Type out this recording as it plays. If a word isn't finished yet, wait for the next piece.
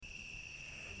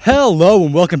Hello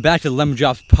and welcome back to the Lemon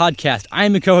Drops podcast. I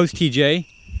am your co-host TJ.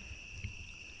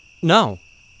 No.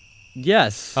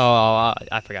 Yes. Oh,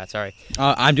 I forgot. Sorry.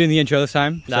 I'm doing the intro this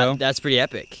time. That's pretty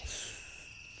epic.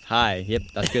 Hi. Yep,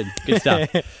 that's good. Good stuff.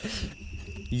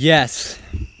 Yes.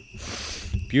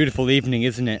 Beautiful evening,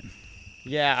 isn't it?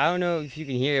 Yeah, I don't know if you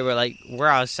can hear it, but we're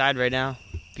outside right now,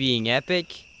 being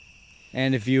epic.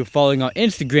 And if you're following on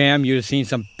Instagram, you've seen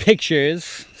some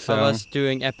pictures Of us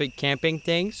doing epic camping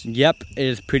things. Yep, it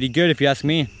is pretty good if you ask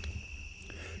me.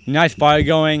 Nice fire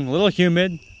going, a little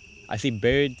humid. I see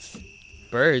birds.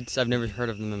 Birds? I've never heard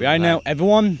of them. Right now,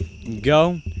 everyone,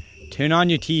 go, turn on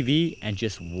your TV and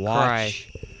just watch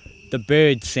the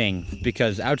birds sing,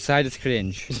 because outside is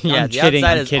cringe. Yeah, I'm kidding,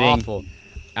 outside I'm is kidding. awful.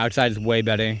 Outside is way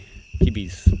better.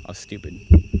 TVs are stupid.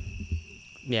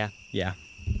 Yeah. Yeah.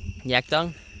 Yak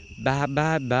dung? Bye,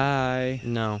 bye, bye.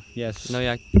 No. Yes. No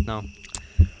yak. No.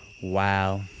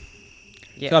 Wow.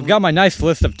 Yeah, So I've got my nice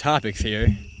list of topics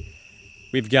here.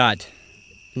 We've got...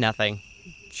 nothing.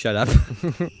 Shut up.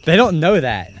 They don't know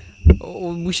that.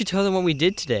 Oh, we should tell them what we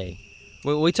did today.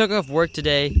 We took off work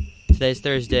today. Today's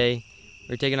Thursday.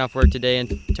 We're taking off work today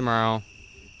and tomorrow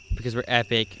because we're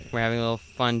epic. We're having a little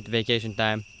fun vacation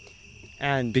time.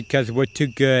 And Because we're too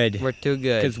good. we're too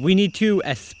good. Because we need to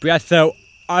espresso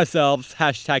ourselves.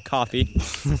 Hashtag coffee.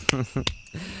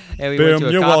 Yeah, we Boom, went to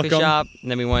a you're coffee welcome. shop,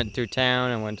 and then we went through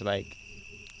town and went to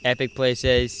epic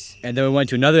places. And then we went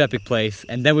to another epic place.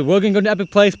 And then we were going to go to an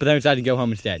epic place, but then we decided to go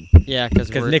home instead. Yeah, because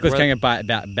Nick was carrying a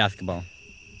basketball.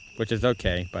 Which is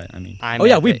okay, but I mean... I'm oh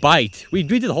yeah, we epic. bite. We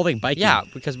did the whole thing biking. Yeah,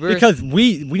 because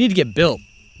we need to get built.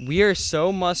 we are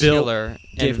so muscular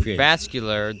and different.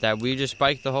 vascular that we just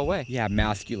bike the whole way. Yeah,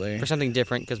 muscular. For something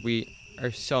different, because we are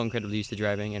so incredibly used to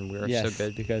driving, and we're Yes, so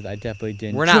good. because I definitely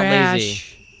didn't. We're not crash. lazy.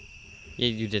 Yeah,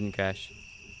 you didn't crash.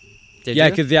 Did Yeah,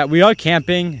 you? because we are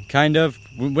camping, kind of.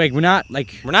 We're not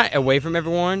We're not away from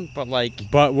everyone, but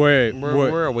but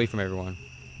we're away from everyone,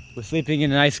 we're sleeping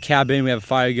in a nice cabin. We have a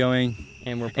fire going.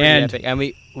 and we're pretty And- epic. And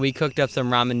we cooked up some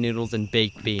ramen noodles and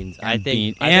baked beans. I And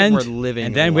think bean- we're living.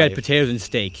 And then we had life. potatoes and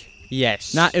steak.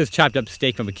 Yes. It was chopped up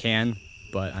steak from a can,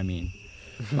 but I mean,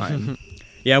 fine.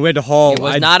 Yeah, we had to haul. It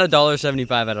was not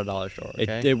 $1.75 at a dollar store.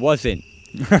 Okay. It wasn't.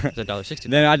 It was $1.60.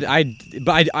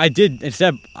 Then I did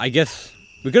instead. I guess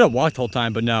we could have walked the whole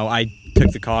time, but no, I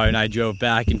took the car and I drove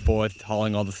back and forth,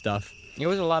 hauling all the stuff. It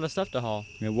was a lot of stuff to haul.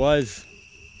 It was,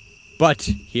 but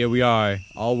here we are,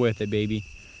 all worth it, baby.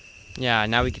 Yeah.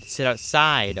 Now we get to sit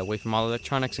outside, away from all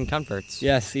electronics and comforts.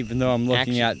 Yes, even though I'm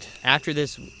looking Actually- After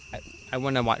this, I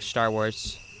want to watch Star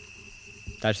Wars.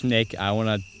 that's Nick. I want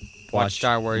to Watch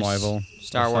Star Wars. Marvel.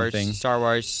 Star or Wars. something. Star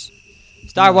Wars.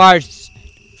 Star Wars.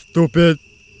 Stupid.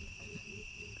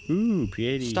 Ooh,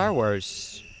 pretty. Star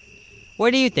Wars.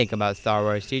 What do you think about Star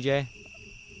Wars, TJ?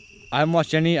 I haven't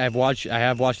watched any. I have watched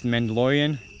The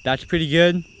Mandalorian. That's pretty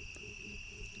good.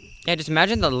 Yeah, just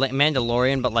imagine the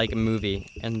Mandalorian, but like a movie,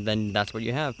 and then that's what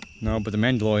you have. No, but The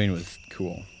Mandalorian was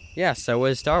cool. Yeah, so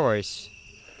was Star Wars.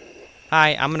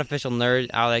 Hi, I'm an official nerd.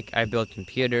 I build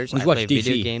computers. Let's I watch play DC.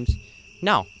 video games.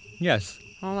 No, Yes,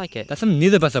 I don't like it. that's something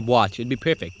neither of us have watched. It'd be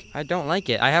perfect. I don't like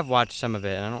it. I have watched some of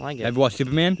it, and I don't like it. Have you watched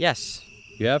Superman? Yes.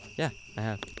 You have? Yeah, I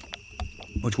have.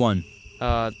 Which one?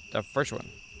 The first one.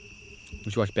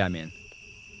 Did you watch Batman?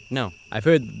 No. I've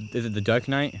heard. Is it The Dark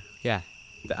Knight? Yeah.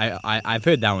 I've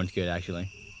heard that one's good actually.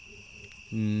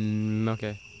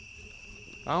 Okay.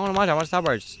 I don't want to watch it. I want Star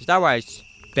Wars. Star Wars.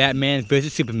 Batman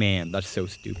versus Superman. That's so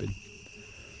stupid.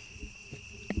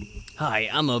 Hi,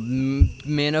 I'm a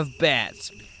man of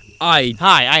bats. I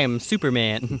Hi, I am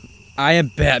Superman. am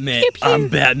Batman. Pew, pew. I'm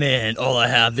Batman. All I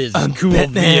have is cool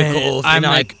Batman. vehicles, I'm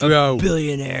and like I throw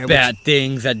billionaire. bad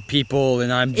things at people,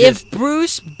 and I'm just If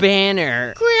Bruce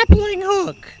Banner. grappling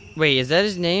hook. Wait, is that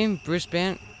his name? Bruce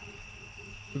Banner?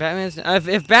 Batman's.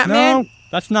 If Batman. No,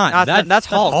 that's not. That's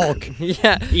Hulk.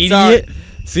 Yeah. Idiot.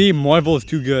 See, Marvel is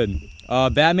too good.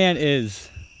 Batman is.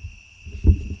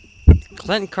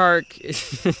 Clint Clark.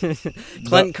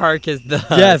 Clint Clark is the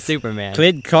Yes. Superman.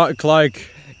 Clint Clark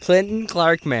Clinton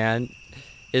Clark man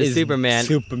is Superman.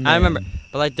 Superman. I remember,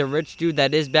 but the rich dude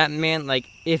that is Batman,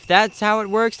 if that's how it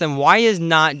works, then why is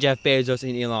not Jeff Bezos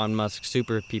and Elon Musk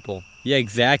super people? Yeah,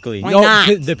 exactly. Why No,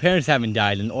 not? the parents haven't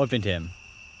died and orphaned him.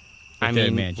 I their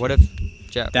mean, mansion. what if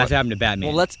Jeff? That's happened to Batman.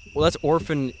 Well, let's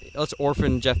orphan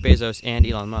Jeff Bezos and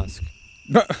Elon Musk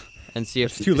and see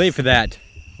if It's too late for that.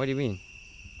 What do you mean?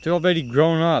 They're already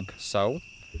grown up. So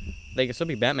they can still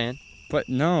be Batman. But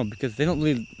no, because they don't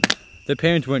really. Their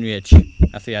parents weren't rich.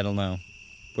 Actually, I don't know.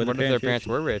 What if their parents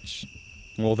were rich?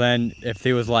 Well, then, if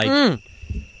they was like.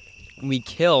 We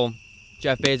kill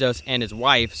Jeff Bezos and his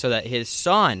wife so that his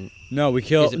son No, we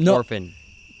kill. is an No, orphan.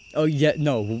 Oh yeah,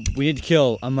 no, we need to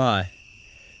kill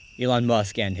Elon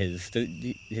Musk and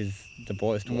the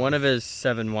boys. One of his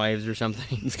 7 wives or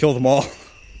something. Let's kill them all.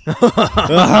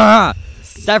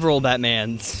 Several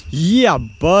Batmans. Yeah,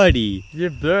 buddy. Yeah,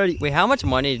 buddy. Wait, how much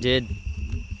money did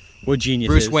What genius?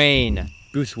 Bruce Wayne?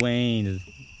 Bruce Wayne is,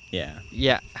 yeah.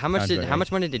 Yeah, how much Sounds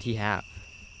right. money did he have?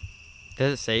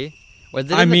 Does it say? Was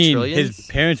it I in the mean, trillions? his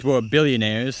parents were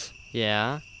billionaires,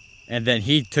 Yeah. and then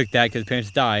he took that because his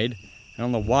parents died. I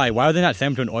don't know why. Why would they not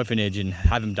send him to an orphanage and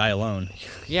have him die alone?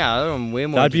 Yeah, that would be way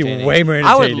more That'd be entertaining. way more I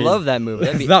would entertaining. love that movie.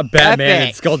 That'd be It's not Batman. epic.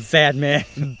 It's called Sad Man.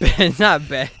 It's not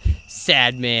bad.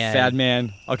 Sad man. Sad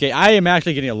Man. Okay, I am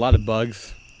actually getting a lot of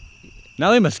bugs. Not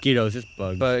only mosquitoes, just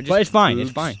bugs. But, But it's fine. It's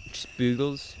boobs, fine. Just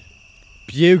bugles.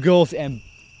 Bugles and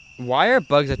Why are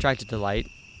bugs attracted to light?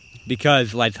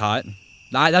 because light's hot.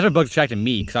 That's what bugs attracted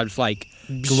me because I'm just like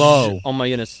glow. Oh my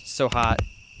goodness, so hot.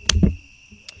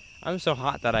 I'm so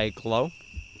hot that I glow.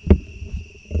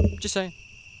 Just saying.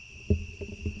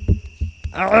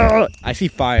 I see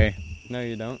fire. No,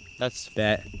 you don't. That's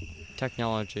That.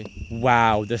 technology.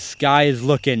 Wow, the sky is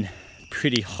looking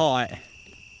pretty hot.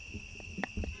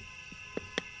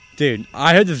 Dude,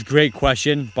 I heard this great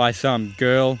question by some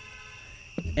girl,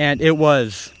 and it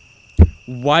was,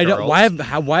 why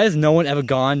has no one ever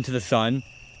gone to the sun?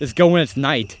 Let's go when it's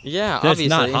night. Yeah, Then obviously. it's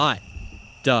not hot.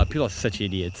 Duh, people are such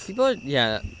idiots. People are,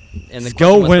 yeah. And the Let's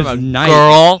go question was when from it's a night.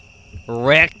 girl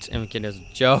wrecked. I'm kidding, it was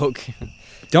a joke.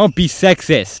 Don't be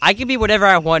sexist. I can be whatever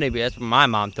I want to be. That's what my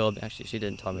mom told me. Actually, she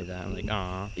didn't tell me that. I'm like,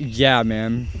 aw. Yeah,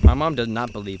 man. My mom does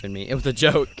not believe in me. It was a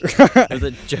joke. It was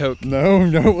a joke. No,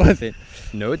 it wasn't.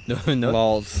 No.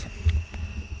 Lols.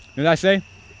 What did I say?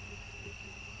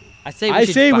 I say I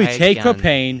say we buy a take gun.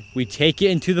 propane, we take it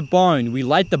into the barn, we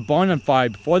light the barn on fire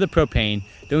before the propane,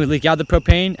 then we leak out the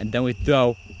propane, and then we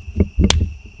throw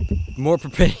More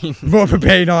propane. more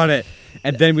propane on it,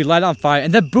 and then we light it on fire,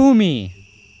 and then boomy.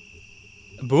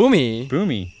 Boomy.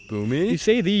 Boomy. You Boomy.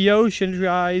 say the ocean's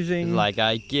rising. Like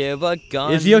I give a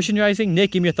gun. Is the ocean rising?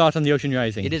 Nick, give me your thoughts on the ocean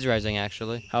rising. It is rising,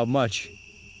 actually. How much?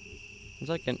 It's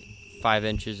like 5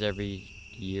 inches every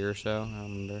year or so. I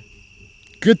don't remember.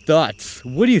 Good thoughts.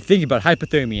 What do you think about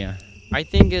hypothermia? I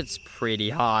think it's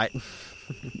pretty hot.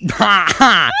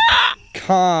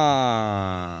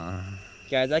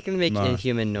 Guys, I can make Ma.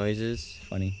 inhuman noises.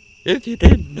 Funny. If you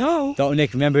didn't know. Don't,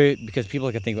 Nick, remember, because people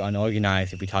are going to think we're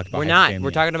unorganized if we talk about We're not. hypothermia.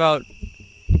 We're talking about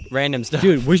random stuff.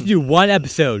 Dude, we should do one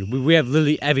episode where we have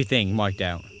literally everything marked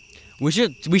out. We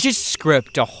should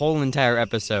script a whole entire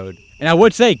episode. And I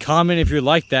would say comment if you're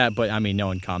like that, but I mean, no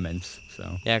one comments,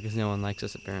 so. Yeah, because no one likes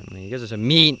us apparently. You guys are so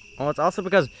mean. Well, it's also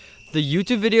because the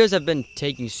YouTube videos have been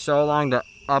taking so long to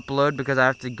upload because I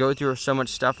have to go through so much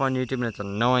stuff on YouTube and it's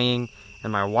annoying.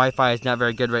 And my Wi-Fi is not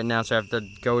very good right now, so I have to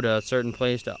go to a certain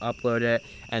place to upload it.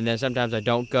 And then sometimes I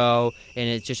don't go, and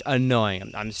it's just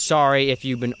annoying. I'm sorry if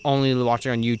you've been only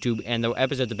watching on YouTube, and the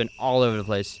episodes have been all over the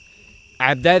place.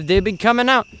 They've been coming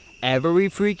out every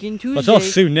freaking Tuesday. Let's all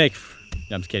sue Nick.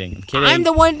 No, I'm just kidding. I'm kidding. I'm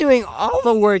the one doing all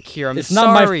the work here. It's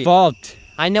not my fault.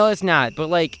 I know it's not,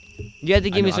 but like, you have to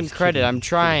give I me know, some I'm just credit. kidding. I'm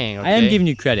trying. Okay? I am giving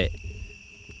you credit.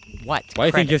 what? Why do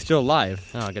you think Credit? you're still alive?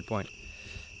 Oh, good point.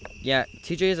 Yeah,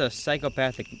 TJ is a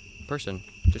psychopathic person.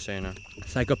 Just so you know,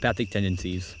 Psychopathic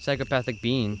tendencies. psychopathic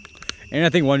being. And I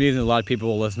think one reason a lot of people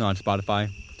will listen on Spotify.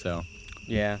 So,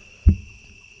 Yeah,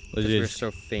 let's we're just,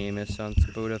 so famous on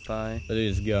Spotify.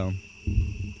 let's just go.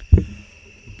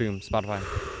 Boom, Spotify.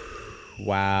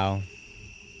 Wow.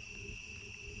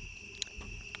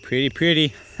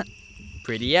 Pretty.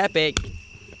 Pretty epic.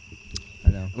 I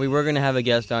know. We were gonna have a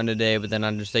guest on today, but then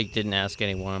I just like didn't ask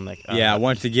anyone. I'm like, Yeah,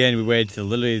 once again, we waited to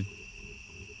literally.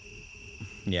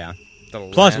 Yeah. the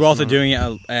Plus, last we're also moment. doing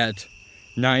it at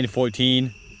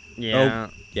 9:14. Yeah.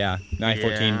 Yeah,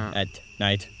 9:14 Yeah. at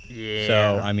night. Yeah.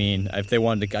 So, I mean, if they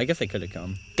wanted to, I guess they could have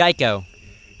come. Geico.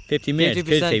 50 minutes. 50%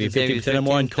 Could save you could save you 50% or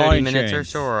more on 15, car 30 minutes or insurance.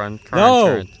 so on car No!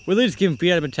 insurance. We're literally just giving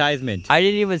free advertisement. I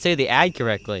didn't even say the ad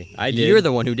correctly. I did. You're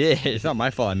the one who did. It's not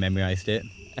my fault I memorized it.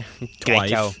 Twice.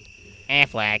 Geico.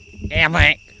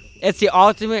 Affleck. It's the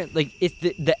ultimate, like, it's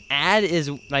the ad is,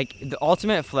 like, the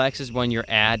ultimate flex is when your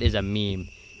ad is a meme.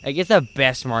 Like, it's the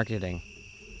best marketing.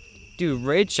 Dude,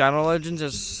 Raid Shadow Legends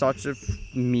is such a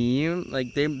meme.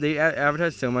 Like, they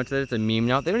advertise so much that it's a meme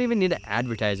now. They don't even need to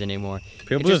advertise anymore.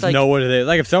 People It's just like, know what it is.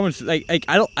 Like if someone's like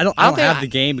I don't think have I- the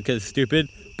game because it's stupid,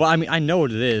 but I mean I know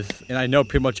what it is, and I know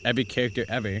pretty much every character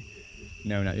ever.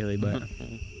 No, not really, but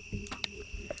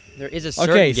there is a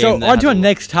certain okay. game So that on to our has a-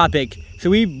 next topic. So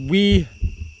we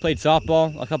played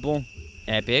softball a couple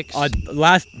Epics.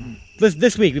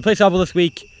 this week. We played softball this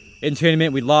week in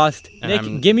tournament. We lost. And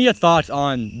Nick, give me your thoughts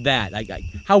on that. Like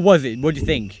how was it? What'd you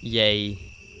think? Yay.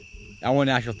 I want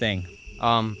an actual thing.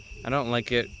 I don't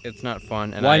like it. It's not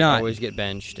fun, and Why I not? always get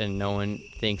benched, and no one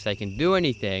thinks I can do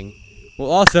anything.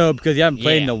 Well, also because you haven't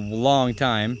played in a long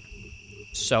time.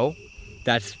 So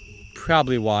That's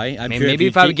probably why. I mean, maybe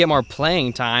if I would get more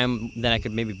playing time, then I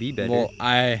could maybe be better. Well,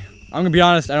 I'm gonna be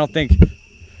honest. I don't think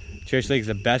Church League is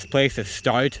the best place to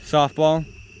start softball.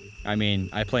 I mean,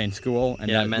 I play in school, and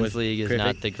that men's was league is perfect.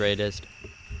 not the greatest.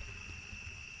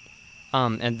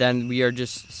 And then we are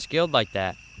just skilled like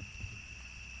that.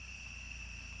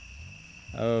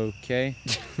 Okay.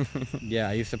 Yeah,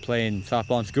 I used to play in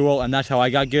softball in school, and that's how I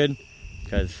got good.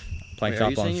 Because playing Wait, softball. are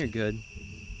you saying you're good?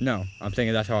 No, I'm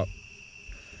saying that's how.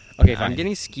 Okay, fine. I'm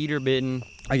getting skeeter bitten.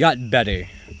 I got better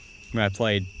when I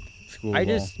played school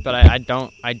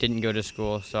ball. I didn't go to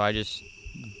school, so I just.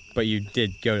 But you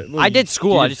did go to. Well, I did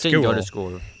school. I did just didn't go to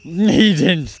school. He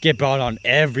didn't skip out on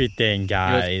everything,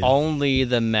 guys. It was only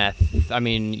the meth. I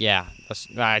mean, yeah.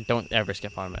 I don't ever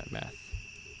skip on meth.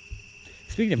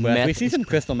 Speaking of meth, we see some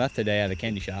crystal meth today at a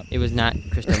candy shop. It was not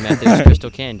crystal meth. It was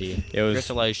crystal candy. It was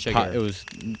crystallized sugar. It was.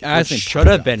 It should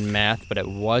have been meth, but it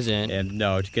wasn't. And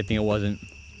no, it's a good thing it wasn't.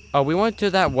 Oh, we went to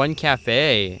that one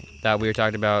cafe that we were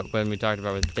talking about when we talked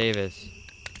about with Davis.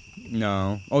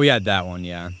 No. Oh yeah, that one.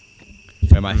 Yeah.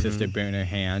 Where my sister burned her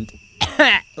hand.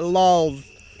 Lols.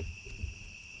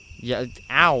 Yeah.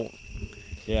 Ow.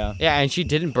 Yeah. Yeah, and she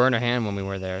didn't burn her hand when we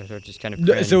were there, so it's just kind of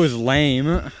cringe. So it was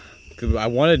lame. Cause I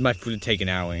wanted my food to take an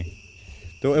hour.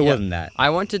 Though it wasn't that. I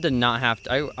wanted to not have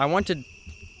to. I wanted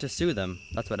to sue them.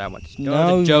 That's what I wanted.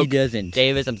 No, joke. he doesn't.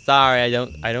 Davis, I'm sorry. I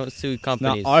don't sue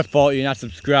companies. Not our fault. You're not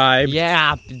subscribed.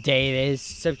 Yeah, Davis.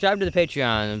 Subscribe to the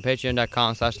Patreon.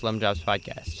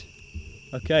 Patreon.com/LemDropsPodcast.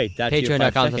 Okay, that's your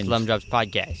 5 seconds.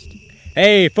 Patreon.com/LemDropsPodcast.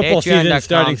 Hey, football season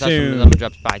starting soon.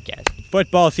 LemDropsPodcast.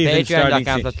 Football season starting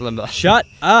soon. Patreon.com/LemDrops. Shut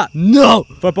up. No.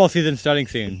 Football season starting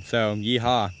soon. So,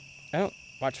 yeehaw. I don't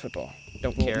watch football.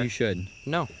 Don't Well, care. you should.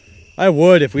 No. I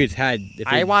would if we'd had.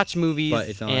 I watch movies but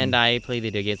it's on. and I play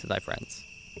video games with my friends.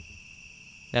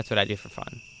 That's what I do for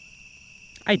fun.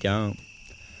 I don't.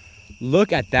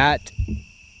 Look at that.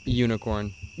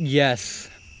 Unicorn. Yes.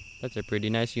 That's a pretty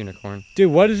nice unicorn.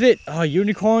 Dude, what is it?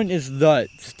 Unicorn is the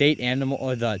state animal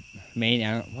or the main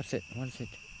animal. What's it? What is it?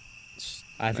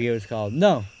 I forget what it's called.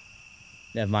 No.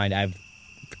 Never mind. I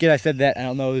forget I said that. I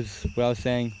don't know what I was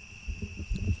saying.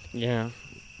 Yeah.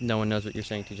 No one knows what you're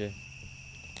saying, TJ.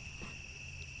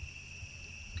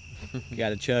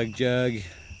 Gotta chug jug.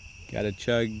 Gotta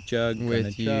chug jug.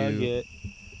 With Gonna chug you. it.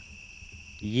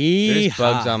 Yeehaw. There's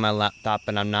bugs on my laptop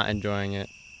and I'm not enjoying it.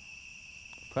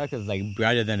 Probably 'cause it's like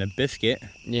brighter than a biscuit.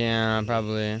 Yeah,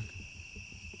 probably.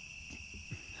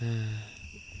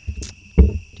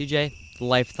 TJ,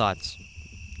 life thoughts.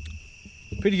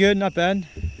 Pretty good, not bad.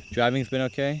 Driving's been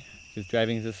okay. Because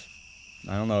driving's just,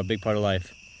 I don't know, a big part of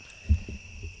life.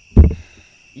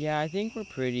 Yeah, I think we're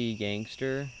pretty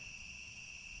gangster.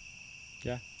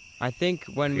 Yeah. I think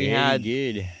when we Pretty had...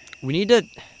 good. We need to...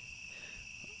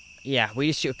 Yeah, we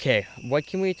just... Okay, what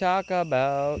can we talk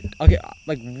about? Okay,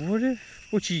 like, what if...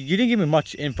 Which you didn't give me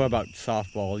much info about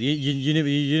softball. You didn't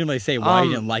really say why you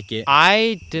didn't like it.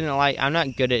 I didn't like... I'm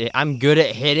not good at it. I'm good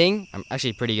at hitting. I'm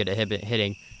actually pretty good at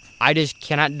hitting. I just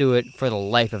cannot do it for the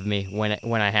life of me when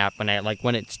someone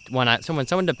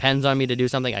depends on me to do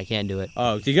something, I can't do it.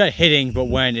 Oh, so you got hitting, but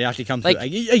when it actually comes Like- to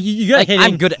you got hitting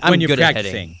I'm you're good at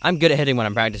practicing. hitting. I'm good at hitting when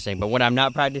I'm practicing, but when I'm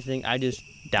not practicing, I just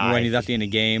die. When he's actually in a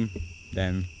game,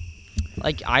 then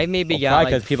Like I maybe well, got probably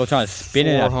like because people are trying to spin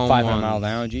it 4 at home 500 miles runs. an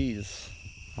hour. Jeez.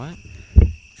 What?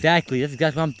 Exactly. That's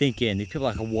exactly what I'm thinking. These people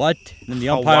are like, what? And then the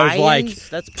umpire's like Hawaiians?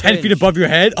 That's 10 feet cringe. above your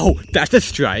head. Oh, that's a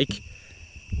strike.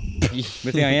 Good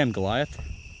thing I am Goliath.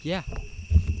 Yeah.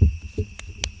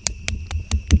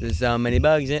 There's so many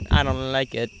bugs in. I don't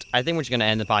like it. I think we're just gonna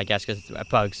end the podcast because it's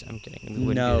bugs. I'm kidding. We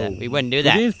wouldn't do that. We wouldn't do We're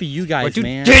that. doing it for you guys, We're too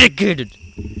man. dedicated.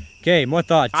 Okay, more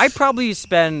thoughts. I probably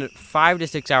spend 5 to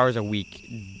 6 hours a week,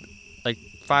 like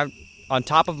 5 on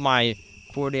top of my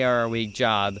 40-hour-a-week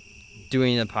job,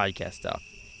 doing the podcast stuff.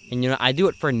 And I do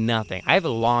it for nothing. I've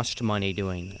lost money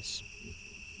doing this.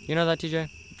 You know that, TJ?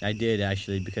 I did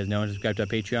actually because no one subscribed to our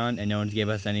Patreon and no one gave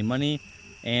us any money,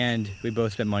 and we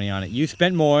both spent money on it. You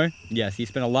spent more. Yes, you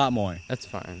spent a lot more. That's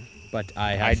fine. But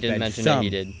I have I spent didn't mention some. that you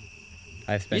did.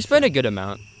 I've spent. You spent a good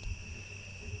amount.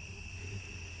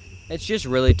 It's just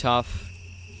really tough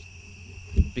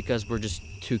because we're just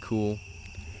too cool.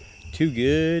 Too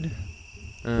good.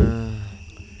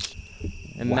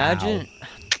 Imagine.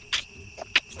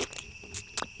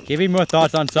 Give me more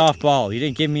thoughts on softball. You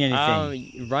didn't give me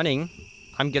anything. Running.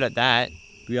 I'm good at that.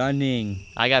 Running.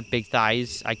 I got big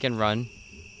thighs. I can run.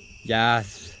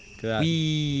 Yes. Good.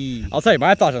 Wee. I'll tell you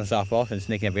my thoughts on softball since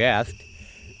Nick never asked.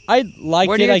 I liked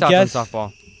What are it, your I thoughts guess. on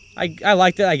softball? I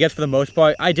liked it, I guess, for the most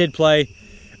part. I did play.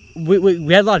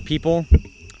 We had a lot of people,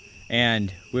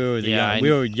 and we were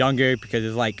we were younger because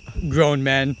it's like grown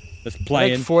men just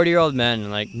playing. Like 40-year-old men,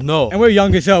 like no. And we were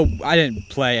younger, so I didn't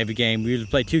play every game. We usually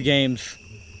play 2 games.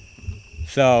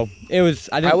 So it was.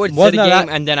 I would sit a wasn't game that,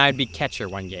 and then I'd be catcher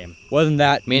one game. Wasn't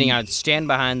that Meaning I would stand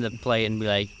behind the plate and be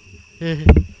like,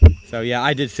 So yeah,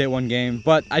 I did sit one game,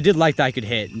 but I did like that I could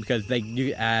hit because you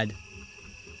could add.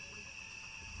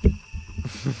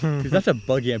 Because that's a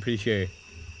buggy, I'm pretty sure.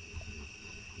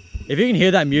 If you can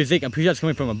hear that music, I'm pretty sure it's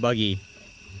coming from a buggy.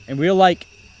 And we're like,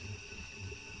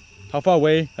 how far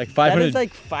away? Like 500. that is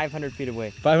like 500 feet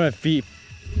away. 500 feet.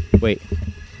 Wait.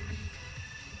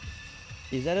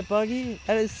 Is that a buggy?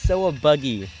 That is so a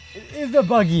buggy. It is a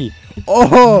buggy.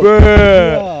 Oh,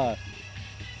 yeah.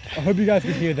 I hope you guys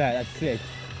can hear that. That's sick.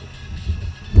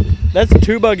 That's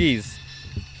 2 buggies.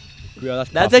 Yeah,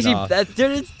 That's actually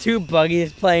there's 2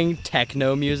 buggies playing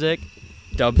techno music,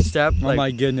 dubstep. Oh like, my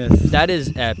goodness. that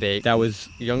is epic. That was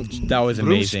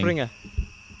amazing. Rumspringa.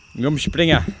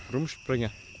 Rumspringa. Rumspringa.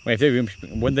 Wait, if they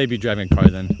wouldn't they be driving a car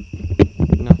then?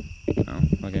 No. Oh,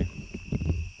 okay.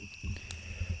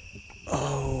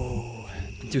 Oh,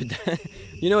 dude,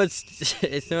 you know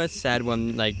it's sad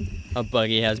when like a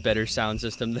buggy has better sound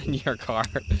system than your car.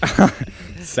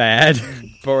 Sad.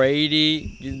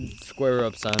 Brady, you square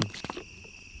up, son.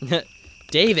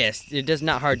 Davis, it is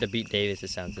not hard to beat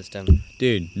Davis's sound system.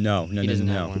 Dude, no. He doesn't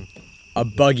have one. A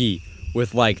buggy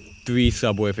with like 3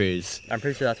 subwoofers. I'm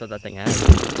pretty sure that's what that thing has.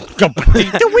 I'm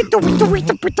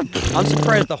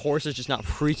surprised the horse is just not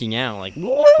freaking out. Like,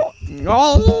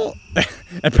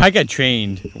 I probably got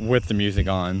trained with the music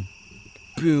on.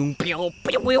 boom, pew,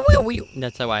 pew, pew, pew, pew.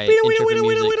 That's how I interpret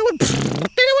music.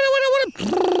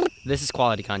 This is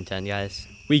quality content, guys.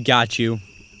 We got you.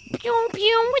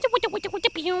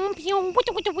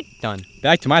 Done.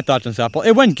 Back to my thoughts on softball.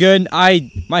 It went good.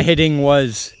 My hitting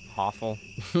was Awful.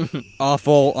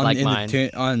 awful on Like mine.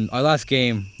 On our last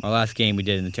game we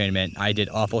did in the tournament. I did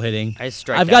awful hitting. I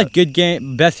striked I've got good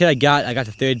game. Best hit I got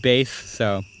to third base.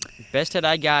 So, Best hit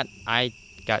I got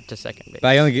to second base. but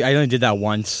I only did that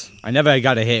once. I never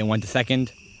got a hit and went to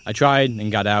second. I tried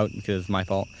and got out because it's my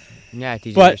fault. Yeah, TJ,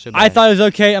 you're But so I bad. thought it was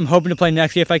okay. I'm hoping to play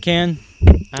next year if I can.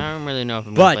 I don't really know if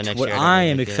I'm going to play But next what year. I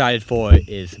am excited for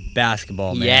is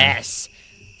basketball, man. Yes!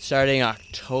 Starting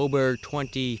October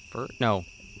 21st. No.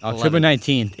 October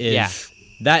 19th is. Yeah.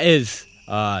 That is.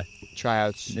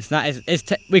 Tryouts. It's not.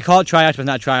 We call it tryouts, but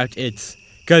not tryouts. It's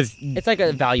because It's like an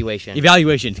evaluation.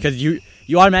 evaluations. Because you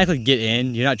automatically get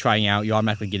in. You're not trying out. You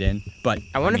automatically get in. But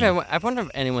I wonder if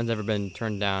anyone's ever been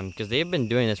turned down because they've been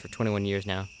doing this for 21 years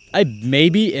now. because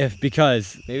Maybe it's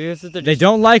that they're they just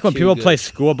don't like when too people good. play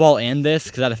school ball and this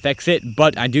because that affects it.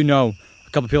 But I do know a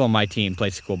couple people on my team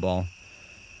play school ball.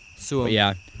 So But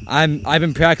yeah, I've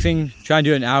been practicing, trying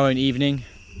to do an hour in the evening.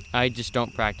 I just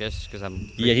don't practice because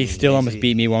I'm. Yeah, he freaking still almost lazy.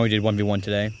 beat me when we did 1v1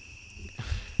 today.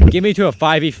 Give me to a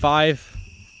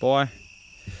 5v5, boy.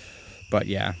 But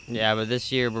yeah, Yeah, but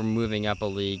this year we're moving up a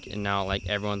league, and now like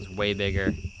everyone's way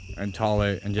bigger and taller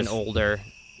and and just older.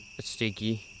 It's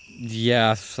stinky.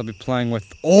 yes, I'll be playing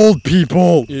with old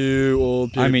people. Ew,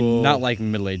 old I mean, not like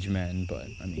middle-aged men, but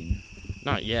I mean,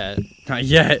 Not yet. not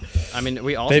yet. I mean,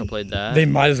 we also played that. They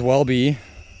might as well be.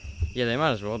 Yeah, they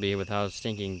might as well be with how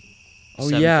stinking. Oh,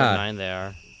 7 yeah. 9 they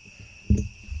are.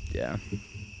 Yeah.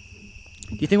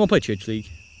 Do you think we'll play church league? Do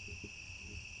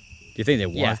you think they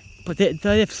want? Yeah. But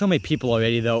they have so many people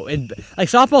already, though. And like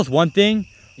softball's one thing,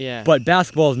 Yeah. but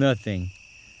basketball is another thing.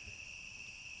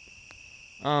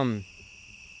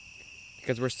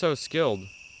 Because we're so skilled.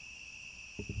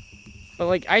 But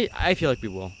like I feel like we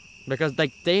will because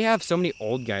like they have so many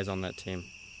old guys on that team.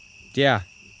 Yeah.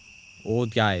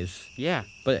 Old guys. Yeah.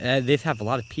 But they have a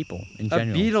lot of people in A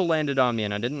general. beetle landed on me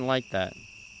and I didn't like that.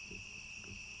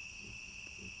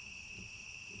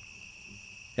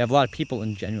 They have a lot of people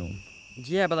in general.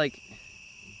 Yeah, but like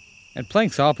And playing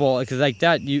softball, because like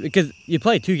that, because you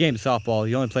play 2 games of softball,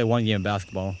 you only play 1 game of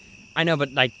basketball. I know,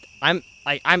 but like I'm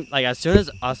like as soon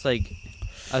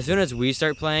as we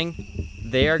start playing,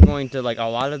 they are going to like a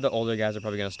lot of the older guys are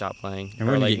probably gonna stop playing And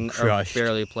we're or gonna like get or crushed.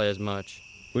 barely play as much.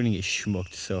 We're gonna get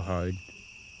schmucked so hard.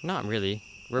 Not really.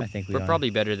 I think we we're are. probably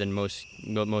better than most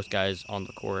guys on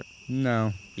the court.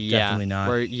 No, Yeah, definitely not.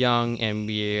 We're young and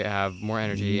we have more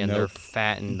energy, and they're Nope.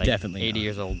 fat and like Definitely 80 not.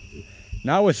 years old.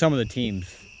 Not with some of the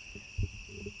teams.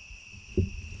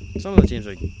 Some of the teams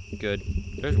are good.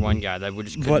 There's one guy that would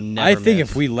just could But never I think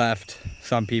miss. if we left,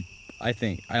 some people, I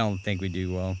don't think we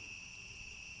do well.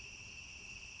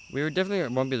 We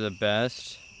definitely won't be the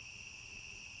best,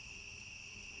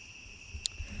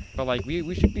 but like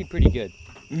we should be pretty good.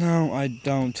 No, I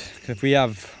don't. Because we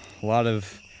have a lot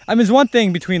of... I mean, there's one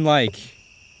thing between, like...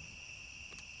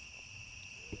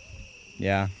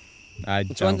 Yeah.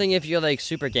 It's one thing if you're, like,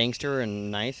 super gangster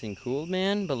and nice and cool,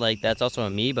 man. But, like, that's also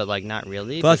me, but, like, not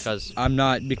really. Plus, because I'm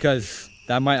not... Because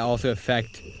that might also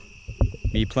affect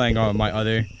me playing on my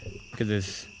other... Because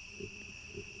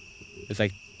there's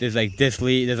like this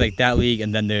league, there's like that league,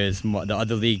 and then there's the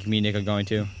other league me and Nick are going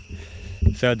to.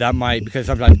 So that might, because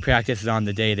sometimes practice is on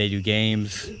the day they do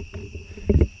games.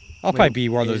 I'll probably be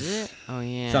one of those. Is it? Oh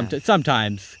yeah.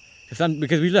 Sometimes,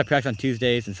 because we usually practice on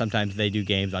Tuesdays, and sometimes they do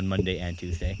games on Monday and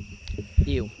Tuesday.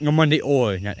 Ew. Or Monday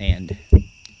or not and.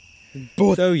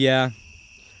 Both. So yeah.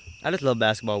 I just love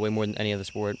basketball way more than any other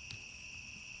sport.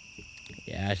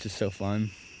 Yeah, it's just so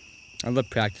fun. I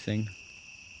love practicing.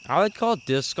 I would call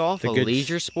disc golf a good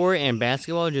leisure sport and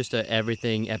basketball just a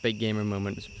everything epic gamer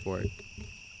moment sport.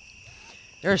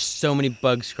 There are so many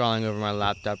bugs crawling over my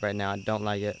laptop right now. I don't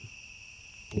like it.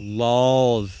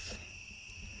 Lols.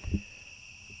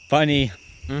 Funny.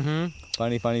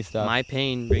 Mm-hmm. Funny stuff. My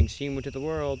pain brings humor to the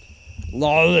world.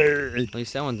 Loller. At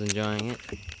least someone's enjoying it.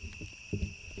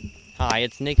 Hi,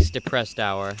 it's Nick's Depressed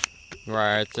Hour.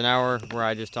 Where it's an hour where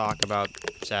I just talk about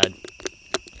sad.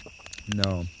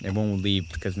 No, everyone will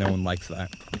leave because no one likes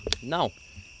that. No.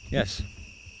 Yes.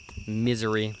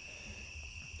 Misery.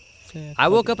 I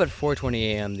woke up at 4:20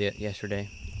 a.m. yesterday.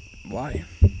 Why?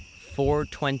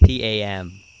 4:20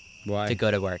 a.m. Why? to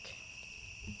go to work.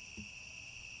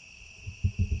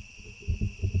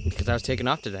 Because I was taking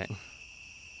off today.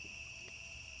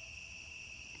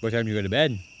 What time did you go to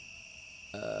bed?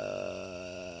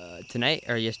 Tonight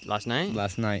or last night?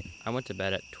 Last night. I went to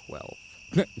bed at 12.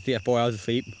 So you had 4 hours of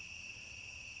sleep?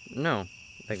 No.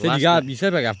 Like You said you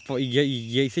said about 4.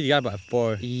 You said you got about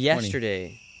 4.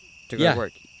 Yesterday to go to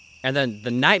work. And then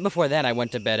the night before that, I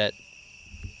went to bed at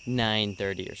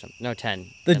 9:30 or something. No, 10.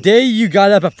 The day you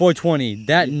got up at 4:20,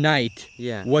 that night.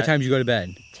 Yeah. What time did you go to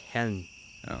bed? 10.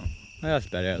 Oh, well, that's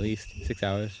better at least. 6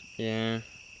 hours. Yeah.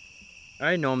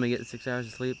 I normally get 6 hours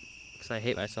of sleep because I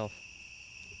hate myself.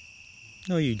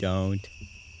 No, you don't.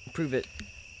 Prove it.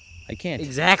 I can't.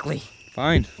 Exactly.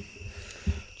 Fine.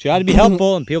 Try to be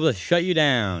helpful and people to shut you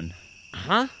down.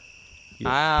 Huh?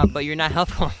 But you're not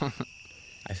helpful.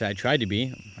 I said I tried to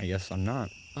be. I guess I'm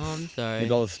not. Oh, I'm sorry.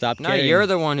 Maybe I'll stop No, caring. you're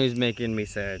the one who's making me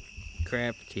sad.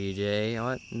 Crap, TJ.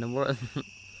 What in the world?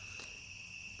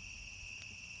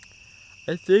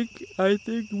 I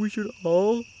think we should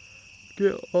all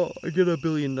get $1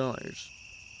 billion.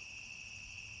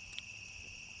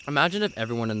 Imagine if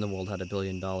everyone in the world had $1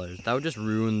 billion. That would just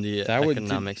ruin the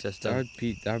economic system.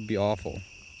 That would be awful.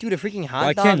 Dude, a freaking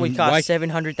hot dog would cost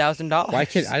 $700,000. Why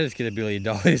can't I just get $1 billion?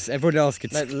 Everyone else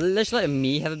gets. Let's let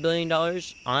me have $1 billion.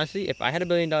 Honestly, if I had $1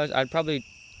 billion,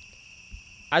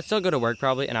 I'd still go to work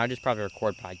probably, and I'd just probably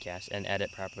record podcasts and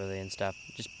edit properly and stuff.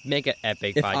 Just make an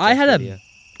epic podcast. If I had video. $1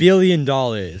 billion,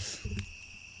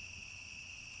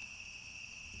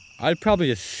 I'd probably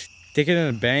just stick it in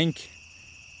a bank.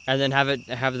 And then have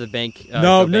the bank.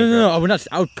 No. I would not.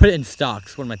 I would put it in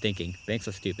stocks. What am I thinking? Banks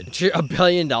are stupid. $1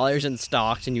 billion in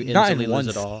stocks, and you instantly lose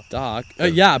it all. Stock.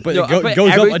 Yeah, but no, it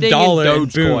goes up $1 and boom.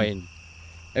 Dogecoin.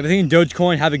 Everything in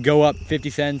Dogecoin, have it go up 50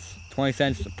 cents, 20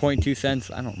 cents, 0.2 cents.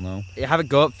 I don't know. Have it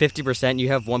go up 50%. You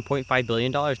have $1.5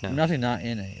 billion now. Nothing not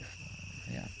in it.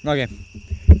 Yeah. Okay.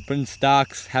 Put in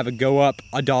stocks. Have it go up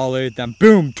 $1. Then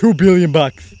boom, $2 billion.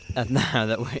 That's not how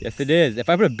that works. Yes, it is. If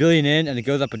I put $1 billion in and it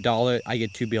goes up $1, I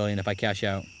get $2 billion if I cash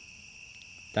out.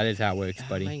 That is how it works,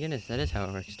 buddy. Oh my goodness, that is how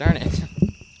it works. Darn it.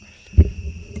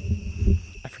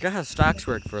 I forgot how stocks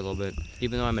work for a little bit,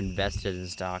 even though I'm invested in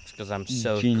stocks because I'm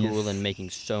so cool and making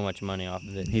so much money off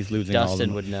of it. He's losing Dustin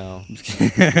all would know.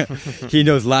 He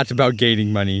knows lots about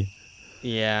gaining money.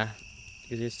 Yeah,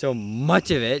 because there's so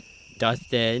much of it.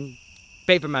 Dustin,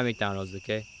 pay for my McDonald's,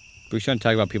 okay? We shouldn't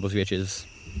talk about people's riches.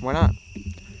 Why not?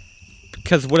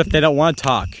 Because what if they don't want to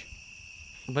talk?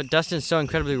 But Dustin's so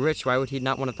incredibly rich, why would he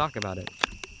not want to talk about it?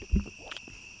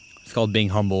 It's called being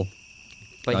humble.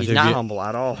 But he's not humble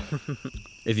at all.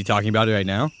 Is he talking about it right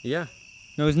now? Yeah.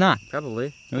 No, he's not.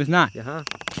 Probably. No, he's not. Yeah.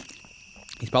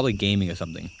 He's probably gaming or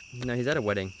something. No, he's at a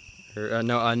wedding.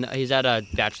 No, he's at a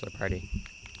bachelor party.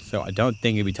 So I don't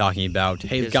think he'd be talking about,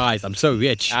 hey guys, I'm so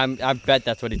rich. I bet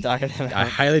that's what he's talking about. I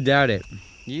highly doubt it.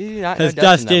 You not because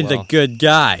Dustin's a good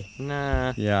guy.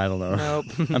 Nah. Yeah, I don't know.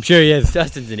 Nope. I'm sure he is.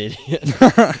 Dustin's an idiot.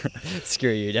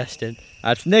 Screw you, Dustin.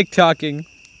 That's Nick talking.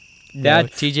 No,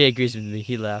 TJ agrees with me.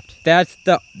 He laughed. That's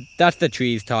the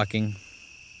trees talking.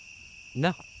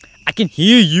 No. I can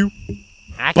hear you,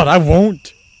 but I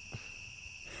won't.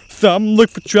 Some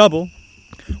look for trouble,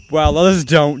 while others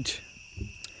don't.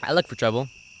 I look for trouble.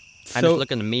 I just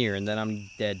look in the mirror and then I'm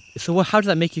dead. So how does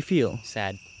that make you feel?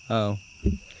 Sad. Oh.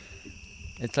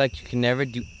 It's like you can never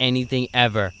do anything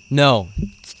ever. No.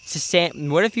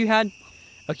 What if you had...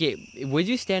 Okay, would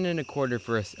you stand in a corner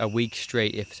for a week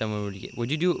straight if someone would get...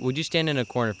 Would you stand in a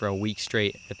corner for a week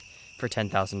straight for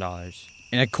 $10,000?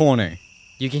 In a corner.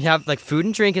 You can have like food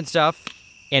and drink and stuff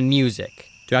and music.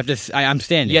 Do I have to... I'm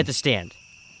standing. You have to stand.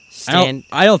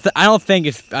 I don't think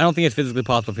it's physically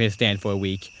possible for me to stand for a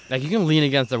week. Like, you can lean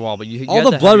against the wall, but you all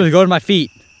the blood would go to my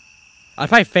feet. I'd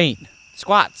probably faint.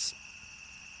 Squats.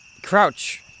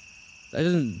 Crouch. That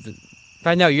doesn't...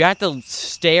 But no, you have to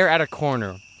stare at a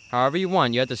corner. However you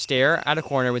want. You have to stare at a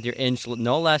corner with your inch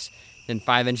no less than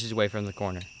 5 inches away from the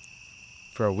corner.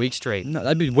 For a week straight. No,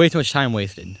 that'd be way too much time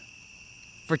wasted.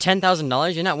 For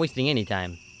 $10,000, you're not wasting any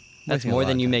time. That's Wasting more a lot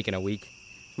than of you time. make in a week.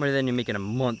 More than you make in a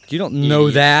month. You don't know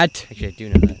that. Actually, I do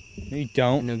know that. No, you I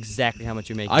don't. know exactly how much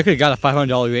you make. I could have got a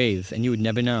 $500 raise, and you would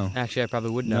never know. Actually, I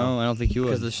probably would know. No, I don't think you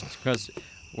would. Because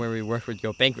where we work would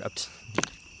go bankrupt.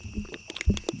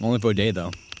 Only for a day,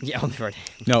 though. Yeah, only for a day.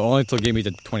 No, only until gave me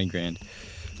the 20 grand.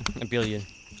 $1 billion.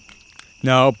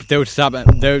 No, they would stop.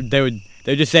 They would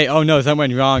just say, "Oh no, something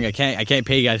went wrong. I can't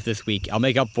pay you guys this week. I'll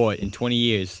make up for it in 20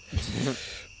 years."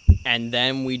 And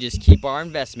then we just keep our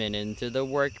investment into the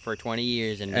work for 20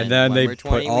 years, and then when they we're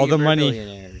 20, put all we the get money-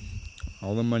 billionaires.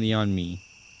 All the money on me.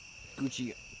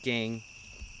 Gucci gang.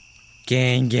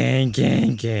 Gang.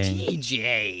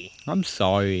 DJ. I'm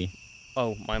sorry.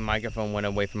 Oh, my microphone went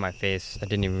away from my face. I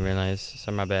didn't even realize.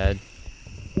 So my bad.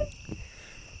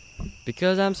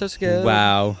 Because I'm so scared.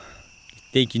 Wow. You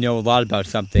think you know a lot about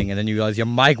something, and then you realize your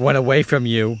mic went away from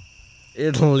you.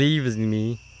 It leaves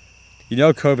me. You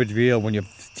know COVID's real when your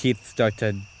teeth start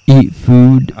to Eat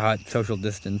food. social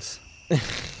distance.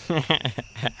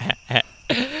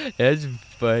 That's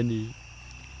funny.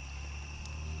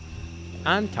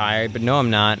 I'm tired, but no, I'm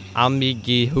not. I'm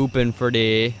be hooping for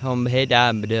the home head.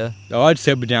 Oh, I'd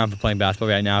sit down for playing basketball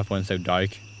right now if it wasn't so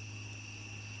dark.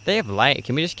 They have light.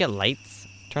 Can we just get lights?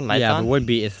 Turn lights Yeah, on? but it wouldn't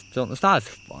be. It's not as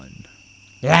fun.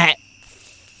 Yeah.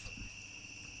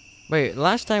 Wait,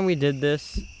 last time we did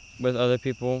this with other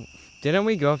people, didn't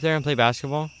we go up there and play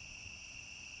basketball?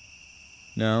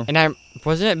 No. And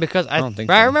wasn't it because I don't think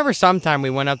I so. remember sometime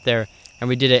we went up there and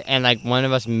we did it, and like one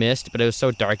of us missed, but it was so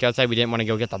dark outside we didn't want to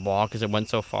go get the ball because it went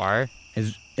so far.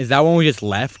 Is that when we just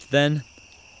left then?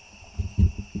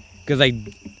 Because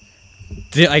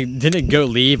didn't go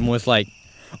leave and was like,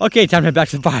 okay, time to head back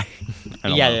to the bar.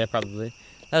 Yeah, probably.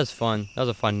 That was fun. That was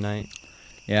a fun night.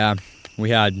 Yeah, we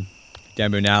had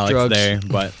Denver and Alex Drugs. there,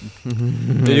 but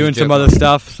they're doing some other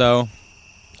stuff, so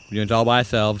we're doing it all by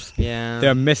ourselves. Yeah.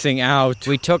 They're missing out.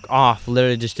 We took off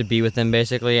literally just to be with them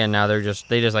basically, and now they just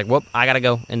like, whoop, I gotta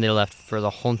go, and they left for the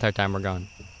whole entire time we're gone.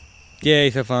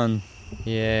 Yay, so fun.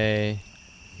 Yay. I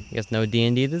guess no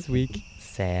D&D this week.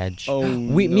 Sag. Oh,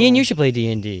 Me and you should play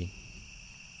D&D.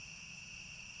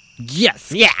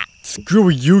 Yes. Yeah. Screw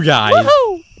you guys.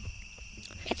 Woohoo!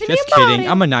 It's a Just new kidding. morning.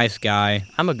 I'm a nice guy.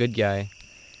 I'm a good guy.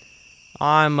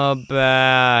 I'm a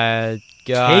bad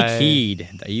guy. Take heed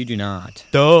that you do not.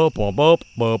 Cause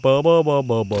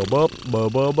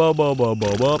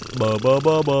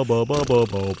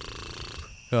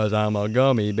I'm a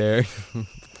gummy bear.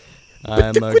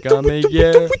 I'm a gummy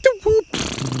bear.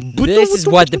 This is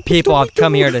what the people have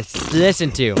come here to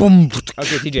listen to. Boom.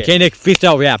 Okay, TJ. Okay, Nick,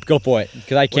 freestyle rap. Go for it.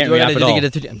 Because I can't rap at all. I'm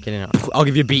kidding. No. I'll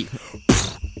give you a beat.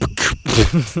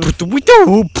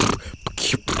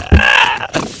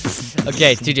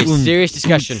 Okay, TJ, serious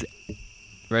discussion.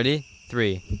 Ready?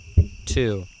 3,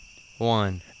 2,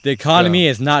 1. The economy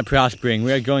is not prospering.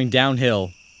 We are going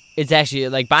downhill. It's actually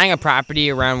like buying a property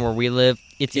around where we live.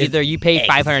 It's either you pay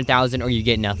 $500,000 or you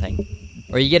get nothing,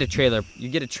 or you get a trailer. You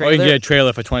get a Or trailer. you can get a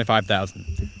trailer for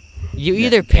 $25,000. You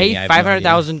either That's a pay penny, I have no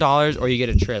 $500,000 or you get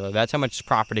a trailer. That's how much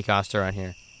property costs around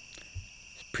here.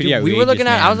 Pretty Dude, we were outrageous, looking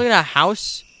at. I was man. looking at a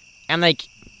house, and like,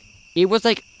 it was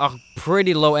like a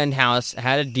pretty low end house. It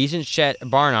had a decent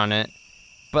barn on it,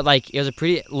 but like it was a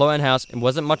pretty low end house. It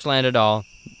wasn't much land at all.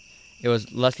 It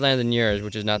was less land than yours,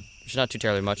 which is not too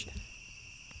terribly much.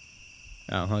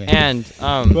 Oh, okay. And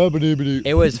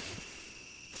it was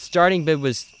starting bid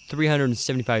was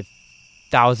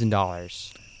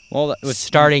 $375,000. Well, that was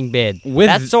Starting bid.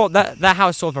 That sold that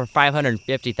house sold for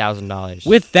 $550,000.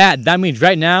 with that means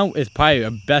right now is probably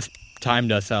the best time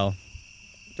to sell.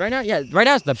 Right now, yeah, right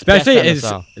now is the Especially best time to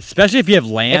sell. especially if you have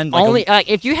land. If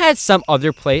if you had some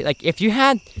other place, like if you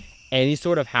had any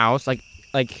sort of house, like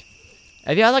if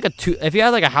you had like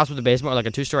a house with a basement or like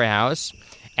a 2-story house,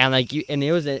 and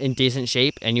it was in decent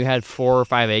shape, and you had 4 or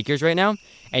 5 acres right now,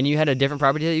 and you had a different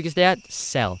property that you could stay at,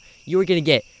 sell. You were gonna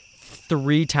get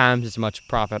 3 times as much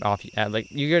profit off. Like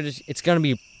it's gonna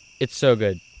be, it's so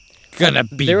good. Gonna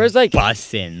be There was like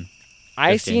bussin'.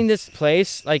 I seen this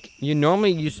place like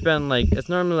you spend like it's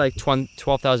normally like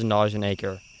 $12,000 an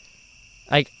acre.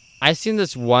 Like I seen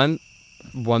this one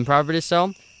property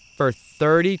sell for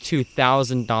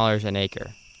 $32,000 an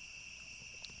acre.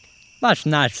 That's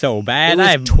not so bad.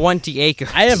 It was 20 acres.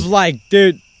 I have like,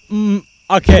 dude.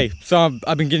 Okay, so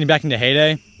I've been getting back into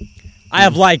Heyday. I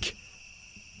have like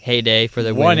Heyday for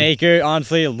the 1 win. acre.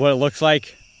 Honestly, what it looks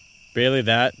like, barely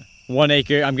that. 1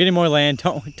 acre. I'm getting more land.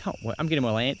 Don't. I'm getting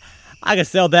more land. I can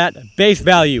sell that. Base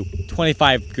value,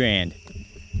 $25,000.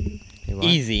 Hey, what?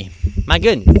 Easy. My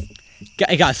goodness.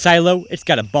 It got a silo. It's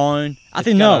got a barn. I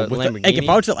think got no. a Like, if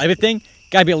I would sell everything,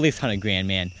 gotta be at least $100,000,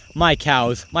 man. My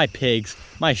cows, my pigs,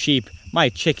 my sheep, my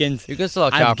chickens. You can sell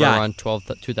a cow for around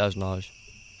 $2,000.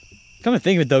 Come to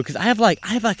think of it though, because I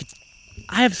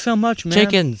have so much, man.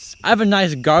 Chickens. I have a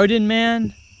nice garden,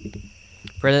 man.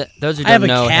 For those who I have don't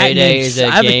a know, cat Heyday named. is a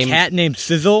I have game. a cat named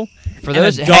Sizzle. For and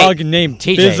those a dog hey, named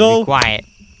TJ, Fizzle. be quiet.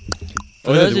 For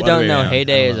Or those is it who the other don't way know, around?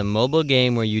 Heyday I is don't a mobile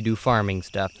game where you do farming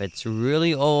stuff. It's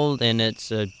really old and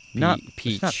it's a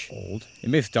peach. It's not old. It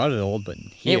may have started old, but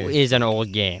here It is an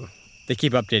old game. they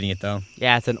keep updating it though.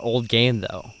 Yeah, it's an old game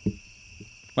though.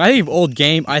 When I think of old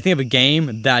game, I think of a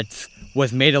game that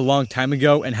was made a long time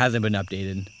ago and hasn't been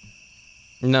updated.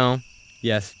 No,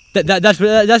 Yes, that's just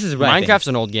what I think. Minecraft's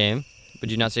an old game.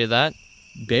 Would you not say that?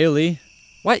 Barely.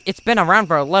 What? It's been around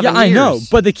for 11 Yeah, years. I know,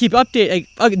 but they keep updating.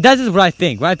 Like, that is what I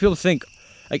think. When people think,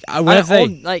 like, when I say,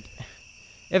 old, like,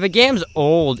 if a game's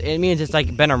old, it means it's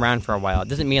like been around for a while. It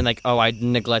doesn't mean like, oh, I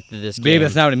neglected this game. maybe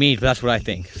that's not what it means, but that's what I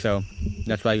think. So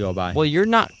that's what I go by. Well, you're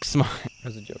not smart.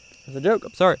 That's a joke. That's a joke.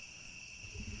 I'm sorry.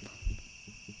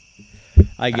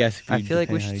 I guess. If I you feel like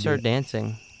we depend how should you do start it.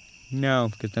 dancing. No,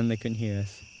 because then they couldn't hear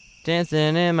us.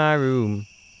 Dancing in my room,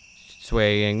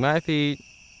 swaying my feet,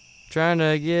 trying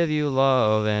to give you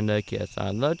love and a kiss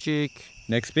on the cheek.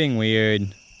 Next being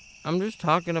weird. I'm just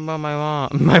talking about my mom,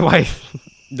 my wife.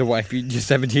 The wife, your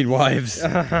 17 wives.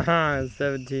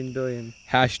 17 billion.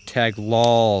 Hashtag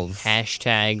lols.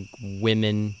 Hashtag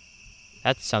women.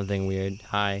 That's something weird.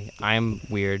 Hi, I'm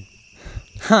weird.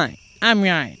 Hi, I'm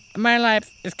Ryan. My life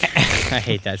is. I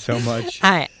hate that so much.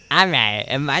 Hi, I'm Ryan,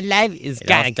 and my life is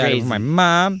It all kind of started crazy. with my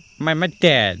mom, my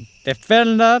dad. They fell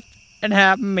in love and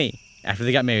had me. After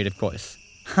they got married, of course.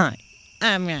 Hi,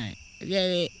 I'm Ryan.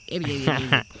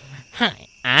 Hi,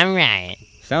 I'm Ryan.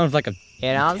 Sounds like a.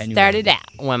 It all 10-year-old. started out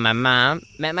when my mom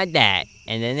met my dad,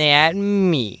 and then they had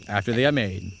me. After they got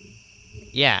married.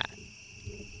 Yeah.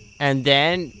 And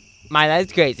then my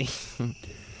life's crazy.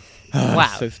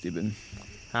 Wow. So stupid.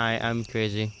 Hi, I'm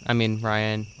crazy. I mean,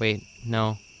 Ryan. Wait,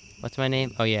 no. What's my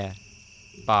name? Oh, yeah.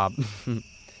 Bob.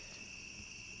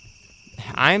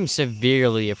 I'm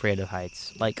severely afraid of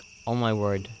heights. Like, oh my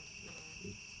word.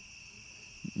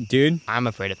 Dude, I'm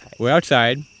afraid of heights. we're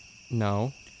outside.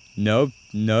 No. No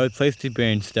place to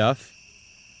burn stuff.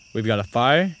 We've got a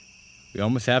fire. We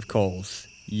almost have coals.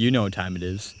 You know what time it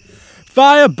is.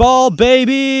 Fireball,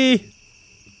 baby!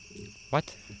 What?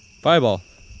 Fireball.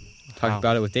 Talked How?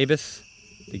 about it with Davis.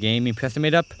 The game me and Preston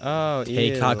made up. Oh,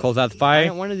 Take ew. hot coals out of the fire. I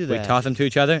don't want to do We that. toss them to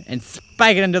each other and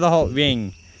spike it into the whole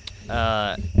ring.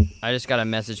 I just got a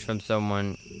message from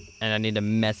someone, and I need to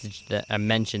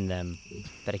mention them,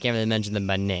 but I can't really mention them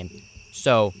by name.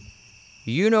 So,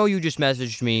 you just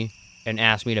messaged me and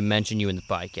asked me to mention you in the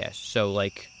podcast. So,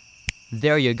 like,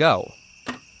 there you go.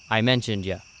 I mentioned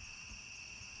you.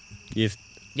 Yes.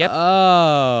 Yep.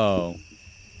 Oh.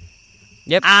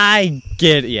 Yep. I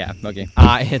get it. Yeah. Okay.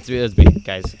 It was me,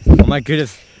 guys. Oh my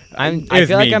goodness. I It feel was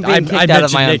like me. I'm being kicked out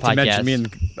of mentioned my own Nick to mention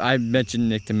podcast. me I mentioned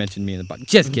Nick to mention me in the podcast.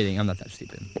 Just kidding. I'm not that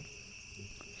stupid.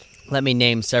 Let me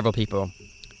name several people.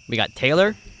 We got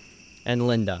Taylor and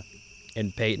Linda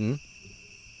and Peyton.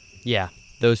 Yeah,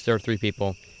 those are 3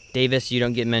 people. Davis, you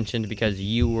don't get mentioned because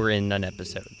you were in an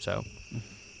episode, so.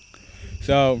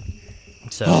 So.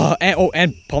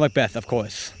 And Paul Macbeth, of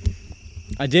course.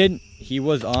 I did. He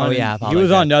was on. Oh, yeah, Paul he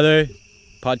was on Macbeth. another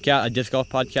podcast, a disc golf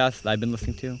podcast that I've been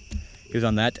listening to. He was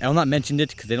on that. I will not mention it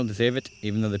because they don't deserve it,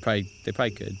 even though they probably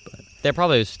could. But They're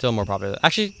probably still more popular.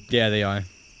 Actually, yeah, they are.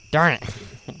 darn it.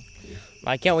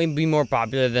 Why can't we be more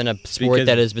popular than a sport Because-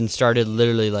 that has been started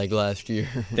literally like last year?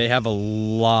 They have a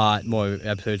lot more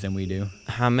episodes than we do.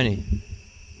 How many?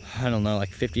 I don't know, like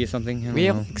 50 or something. I don't We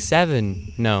know. have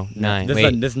 7. No, 9. This is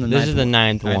Wait, the- this is the this is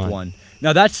ninth the ninth one. one.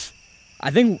 Now that's. I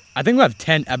think we have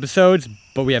 10 episodes,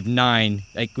 but we have 9.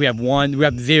 Like we have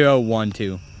 0, 1,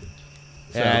 2.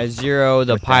 So, Yeah, 0,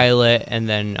 the with that. pilot, and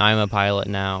then I'm a pilot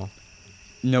now.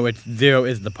 No, it's 0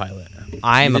 is the pilot.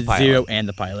 I am a It's pilot. 0 and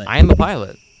the pilot. I am a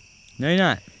pilot. No, you're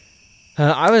not.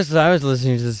 I was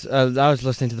listening to this. I was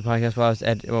listening to the podcast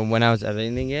when I was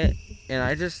editing it, and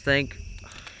I just think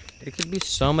it could be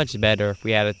so much better if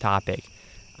we had a topic.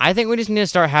 I think we just need to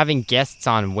start having guests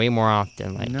on way more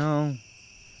often. Like No.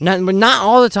 not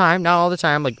all the time,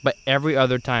 but every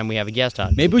other time we have a guest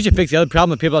on. Maybe we should fix the other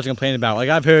problem that people are complaining about. Like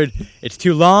I've heard, it's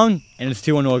too long and it's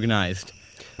too unorganized.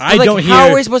 How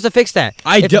are we supposed to fix that?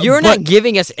 If you're not but-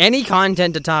 giving us any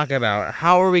content to talk about,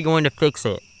 how are we going to fix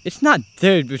it? It's not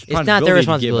their responsibility. It's not their to give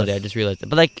responsibility. us- I just realized that.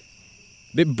 But like,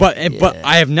 But Yeah.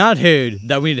 I have not heard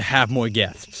that we need to have more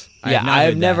guests.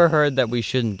 I've never heard that we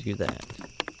shouldn't do that.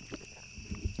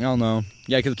 I don't know.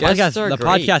 Yeah, because Guests are great.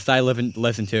 podcasts I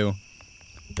listen to,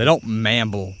 they don't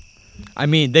mamble. I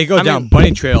mean, they go down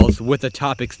bunny trails with the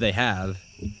topics they have.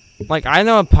 Like, I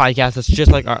know a podcast that's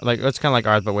just like it's kind of like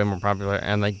ours, but way more popular,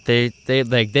 and like they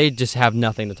just have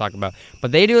nothing to talk about,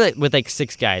 but they do it with like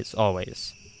 6 guys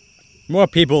always. More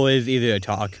people is easier to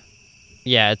talk.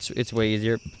 Yeah, it's way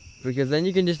easier because then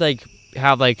you can just like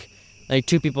have like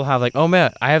 2 people have like, oh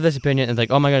man, I have this opinion, and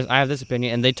like, oh my gosh, I have this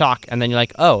opinion, and they talk, and then you're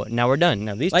like, oh, now we're done.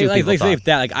 Now these 2 people Like talk. if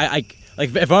that, like I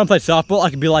like if I want to play softball,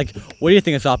 I could be like, what do you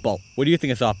think of softball? What do you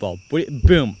think of softball?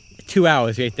 Boom, 2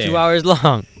 hours right there. 2 hours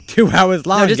long. 2 hours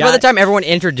long. No, just by the time everyone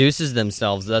introduces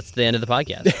themselves, that's the end of the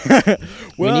podcast.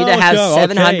 We need to have Welcome,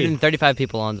 735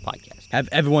 people on the podcast. Have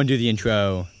everyone do the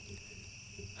intro.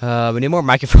 We need more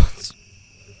microphones.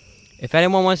 If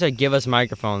anyone wants to give us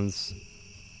microphones,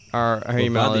 our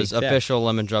email gladly is accept.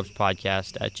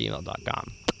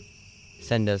 officiallemondropspodcast@gmail.com.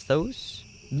 Send us those.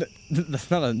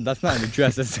 That's not an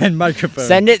address. That's send microphone.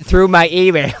 Send it through my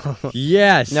email.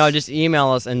 Yes. No, just email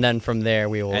us, and then from there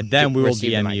we will. And then we will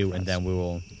receive the DM you, and microphones. then we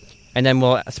will. And then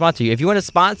we'll sponsor you. If you want to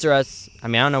sponsor us, I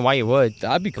mean, I don't know why you would.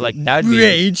 That'd be cool. Like, that'd be-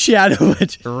 Raid Shadow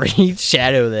Legends. Read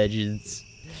Shadow Legends.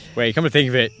 Wait, come to think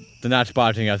of it, they're not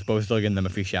sponsoring us, but we're still giving them a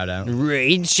free shout out.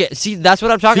 Raid shit. See, that's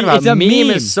what I'm talking See, about. it's a meme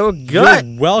meme. is so good.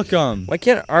 You're welcome. Why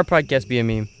can't our podcast be a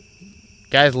meme?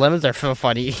 Guys, lemons are so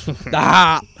funny.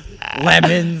 Ah,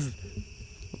 lemons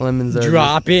Lemons are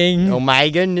dropping. Oh my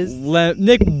goodness.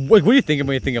 Nick, what do you think of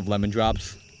when you think of lemon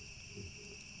drops?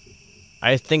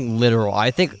 I think literal.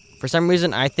 I think for some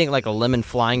reason I think like a lemon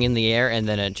flying in the air and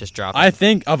then it just drops. I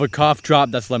think of a cough drop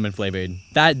that's lemon flavored.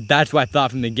 That's what I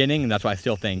thought from the beginning, and that's what I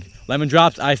still think. Lemon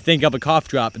drops, I think of a cough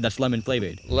drop that's lemon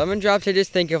flavored. Lemon drops. I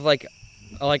just think of like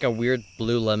a weird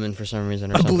blue lemon for some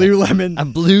reason or A something. blue lemon. A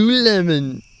blue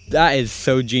lemon. That is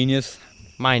so genius.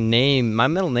 My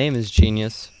middle name is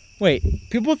Genius. Wait,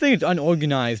 people think it's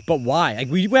unorganized, but why? Like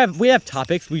we have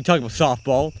topics. We talk about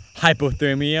softball,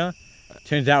 hypothermia.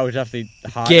 Turns out it's actually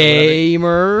hot. or whatever.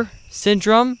 Gamer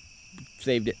syndrome.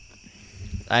 Saved it.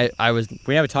 I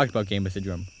We haven't talked about gamer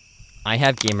syndrome. I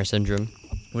have gamer syndrome.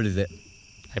 What is it?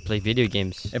 I play video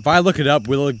games. If I look it up,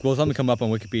 will something come up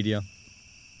on Wikipedia?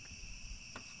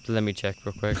 Let me check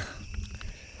real quick.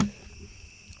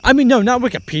 I mean, no, not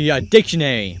Wikipedia.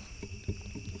 Dictionary.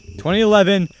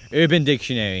 2011 Urban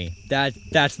Dictionary.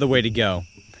 That's the way to go.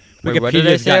 Wait, what did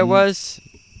I Wikipedia's say it got was?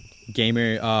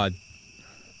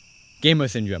 Gamer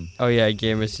syndrome. Oh yeah,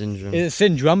 gamer syndrome. Is it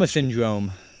syndrome or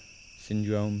syndrome?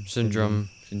 Syndrome. Syndrome.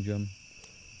 Syndrome.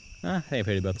 I think I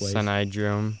played it both ways.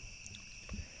 Synydrome.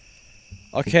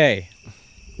 Okay.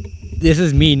 This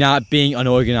is me not being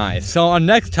unorganized. So on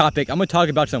next topic, I'm going to talk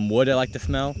about some wood I like to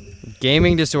smell.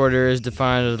 Gaming disorder is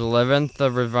defined as the 11th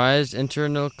of revised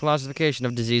internal classification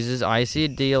of diseases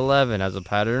ICD-11 as a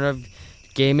pattern of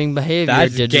gaming behavior,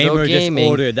 That's digital gamer gaming,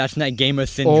 disorder. That's not gamer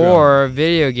syndrome. or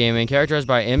video gaming characterized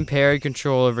by impaired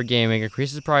control over gaming,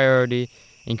 increasing priority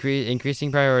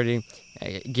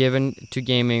given to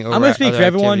gaming over I'm gonna speak other for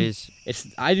everyone. activities.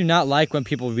 I do not like when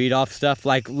people read off stuff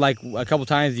like a couple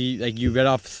times you read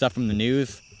off stuff from the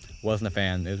news. Wasn't a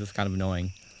fan. It was just kind of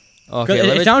annoying. 'Cause Okay,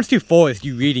 it sounds too forced.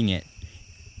 You reading it.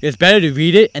 It's better to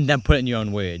read it and then put it in your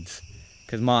own words.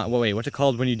 Cause wait, what's it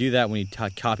called when you do that? When you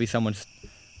copy someone's.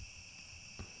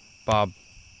 Bob.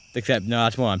 Except no,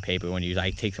 that's more on paper when you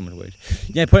like take someone's words.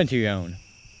 Yeah, put it into your own.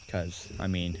 Cause I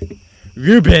mean,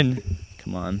 Ruben,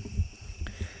 come on.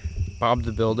 Bob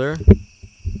the Builder.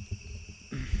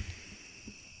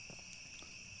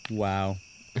 Wow.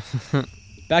 Back to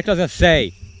what I was gonna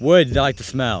say. Woods I like to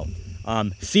smell.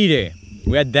 Cedar.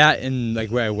 We had that in like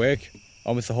where I work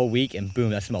almost the whole week, and boom,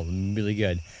 that smelled really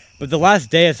good. But the last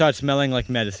day it started smelling like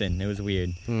medicine. It was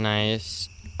weird. Nice.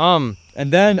 And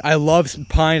then I love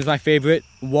pine is my favorite.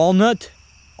 Walnut.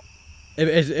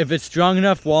 If it's strong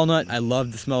enough, walnut. I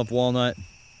love the smell of walnut.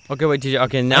 Okay, wait.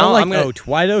 Okay, I now don't like I'm gonna oak.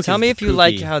 White oak. tell is me if you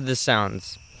like poopy. how this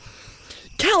sounds.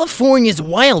 California's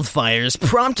wildfires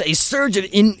prompt a surge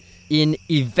in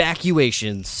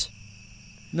evacuations.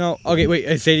 No. Okay.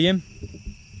 Wait. Say it again.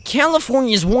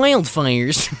 California's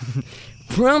wildfires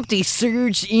prompt a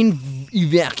surge in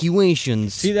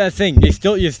evacuations. See that thing?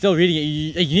 You're still reading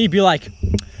it. You need to be like.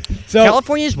 So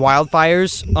California's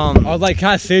wildfires are like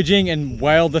kind of surging and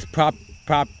wildest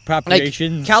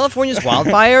propagations. California's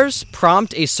wildfires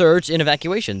prompt a surge in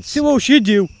evacuations. See what we should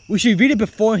do? We should read it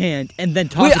beforehand and then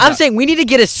talk. I'm saying we need to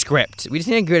get a script. We just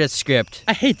need to get a script.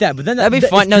 I hate that, but then That'd be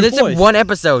fun. No, this is one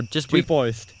episode. Just too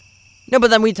forced. No, but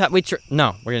then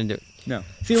no, we're gonna do it. No.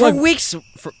 See, for weeks,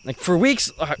 like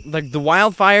the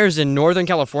wildfires in Northern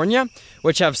California,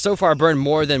 which have so far burned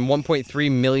more than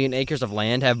 1.3 million acres of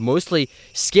land, have mostly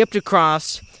skipped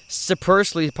across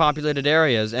sparsely populated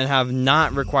areas and have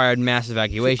not required mass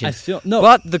evacuation.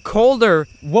 But the colder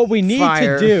what we need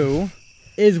to do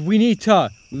is we need to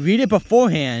read it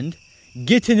beforehand,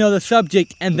 get to know the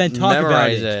subject, and then talk about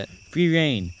it. Free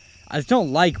reign. I just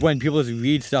don't like when people just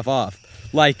read stuff off.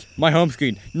 Like my home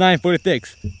screen,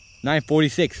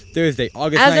 9:46 Thursday,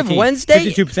 August 19th. As of Wednesday,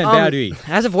 52% battery.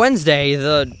 As of Wednesday,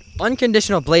 the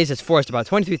unconditional blaze has forced about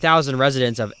 23,000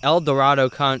 residents of El Dorado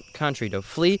country to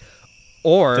flee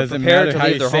or prepare to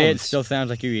leave their homes. It still sounds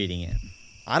like you're reading it.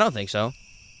 I don't think so.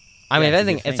 I mean, I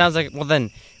think it sounds like well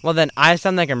then I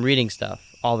sound like I'm reading stuff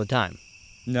all the time.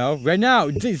 No, right now,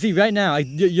 right now,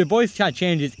 your voice chat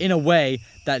changes in a way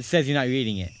that says you're not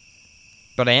reading it.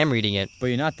 But I am reading it. But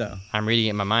you're not, though. I'm reading it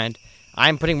in my mind.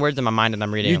 I'm putting words in my mind and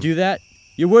I'm reading them. You do that?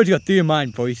 Your words go through your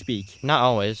mind before you speak. Not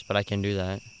always, but I can do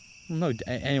that. No,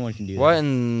 anyone can do that. What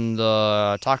in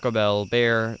the Taco Bell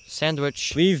bear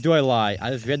sandwich? Please do I lie? I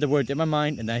just read the words in my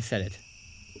mind and then I said it.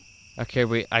 Okay,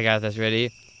 wait, I got this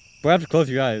ready. But I have to close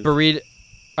your eyes.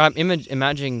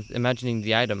 Imagining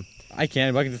the item. I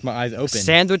can, but I can just my eyes open.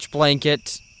 Sandwich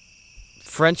blanket,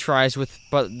 French fries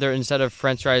but they're instead of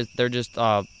French fries, they're just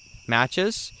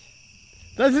matches.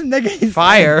 Doesn't make any sense.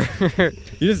 Fire.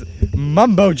 You just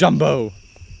mumbo jumbo.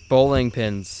 Bowling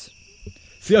pins.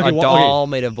 See, okay, a doll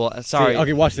made of bowling. Sorry. See,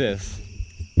 okay, watch this.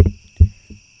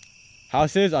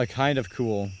 Houses are kind of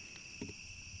cool.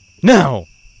 No.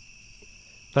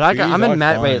 But I'm in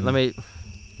mad. Fun. Wait, let me.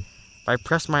 If I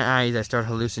press my eyes, I start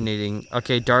hallucinating.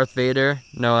 Okay, Darth Vader.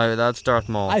 No, that's Darth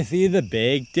Maul. I see the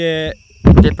big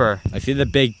Dipper. I see the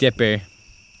big dipper.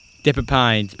 Dipper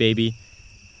Pines, baby.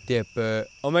 Dipper.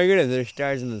 Oh my goodness, there's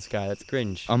stars in the sky. That's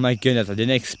cringe. Oh my goodness, I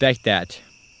didn't expect that.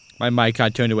 My mic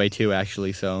got turned away too,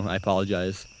 actually, so I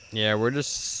apologize. Yeah, we're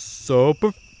just so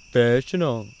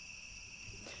professional.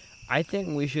 I think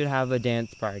we should have a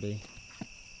dance party.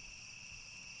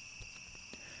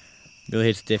 Really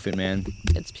hits different, man.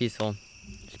 It's peaceful.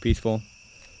 It's peaceful.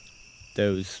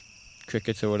 Those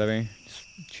crickets or whatever,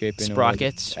 just chirping.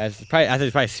 Sprockets. I think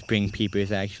it's probably spring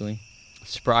peepers, actually.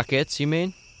 Sprockets, you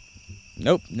mean?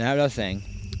 Nope, not what I was saying.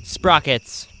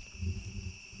 Sprockets.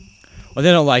 What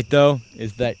they don't like, though,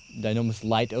 is that enormous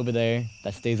light over there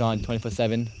that stays on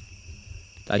 24/7.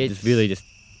 That just really just...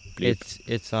 Bleep.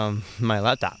 It's my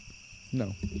laptop.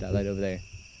 No, that light over there.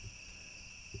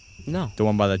 No. The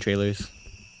one by the trailers.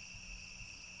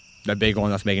 That big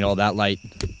one that's making all that light.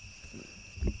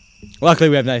 Luckily,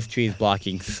 we have nice trees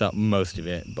blocking most of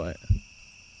it, but...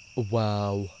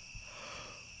 Wow.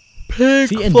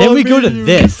 See, and then we go to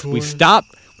this. We stop.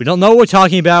 We don't know what we're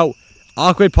talking about.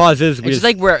 Awkward pauses. It's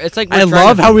like we're I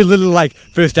love how we literally like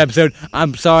first episode.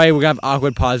 I'm sorry, we're gonna have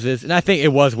awkward pauses, and I think it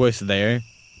was worse there.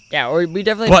 Yeah, or we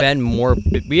definitely been more.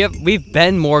 We've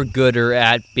been more gooder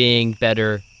at being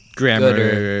better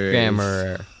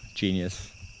grammar.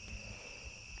 Genius.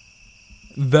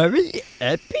 Very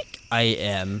epic. I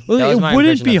am. Well, it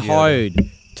wouldn't be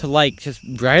hard to like just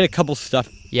write a couple stuff.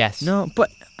 Yes. No,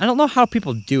 but I don't know how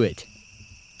people do it.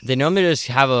 They normally just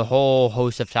have a whole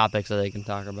host of topics that they can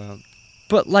talk about.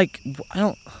 But like, I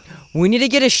don't. We need to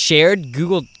get a shared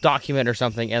Google document or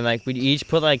something, and like we each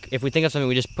put like if we think of something,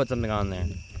 we just put something on there.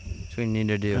 That's what we need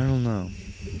to do. I don't know.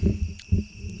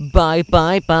 Bye.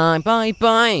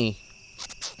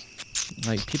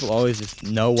 Like people always just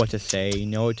know what to say,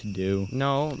 know what to do.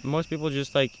 No, most people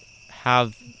just like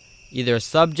have either a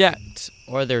subject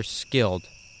or they're skilled.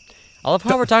 I love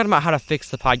how we're talking about how to fix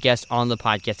the podcast on the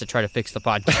podcast to try to fix the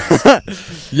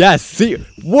podcast. Yes, see,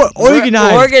 what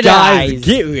organized. Guys,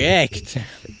 get wrecked.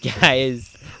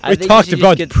 Guys, we talked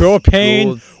about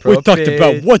propane. We talked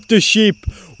about water sheep.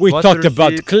 We talked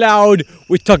about cloud.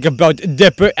 We talked about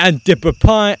Dipper and Dipper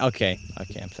Pine. Okay,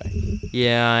 I'm sorry.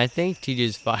 Yeah, I think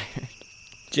TJ's fired.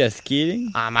 Just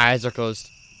kidding. My eyes are closed.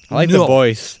 I like the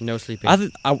voice. No sleeping. I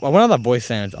want to have that voice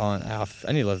sounds on Alf.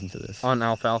 I need to listen to this. On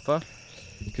Alfalfa?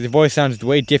 Because the voice sounds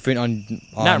way different on...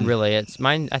 Not really. It's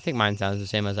mine. I think mine sounds the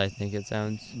same as I think it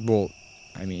sounds. Well,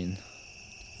 I mean...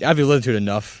 I've listened to it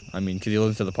enough. I mean, because you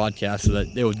listen to the podcast, so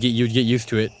that you'd get used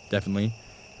to it, definitely.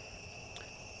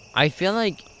 I feel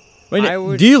like Wait, I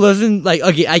would- do you listen, like,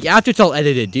 okay, like, after it's all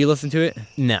edited, do you listen to it?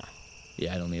 no.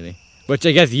 Yeah, I don't either. Which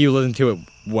I guess you listen to it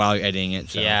while you're editing it,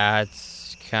 so. Yeah,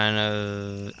 it's kind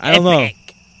of. I don't know.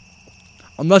 epic.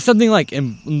 Unless something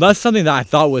that I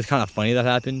thought was kind of funny that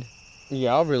happened.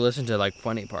 Yeah, I'll re-listen to like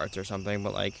funny parts or something,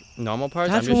 but like normal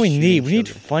parts. That's I'm what we just need. shooting We need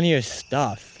children. funnier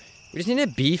stuff. We just need to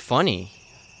be funny.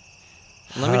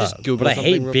 Let me just Google But I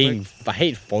something hate real being. quick. I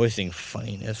hate voicing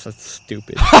funniness. That's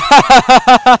stupid.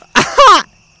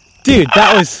 Dude,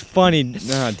 that was funny.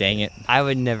 Oh, dang it. I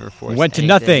would never force. Went to anything.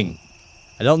 nothing.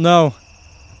 I don't know.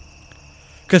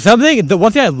 Cause the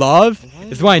one thing I love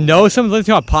is when I know someone's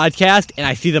listening to a podcast and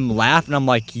I see them laugh and I'm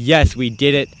like, yes, we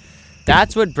did it.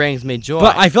 That's what brings me joy.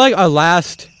 But I feel like our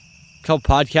last couple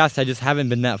podcasts, I just haven't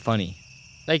been that funny.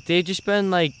 like they've just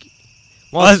been like,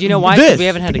 well, you know why? this. 'Cause we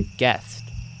haven't had a guest.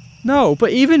 No,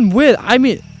 but even with, I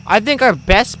mean, I think our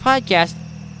best podcast.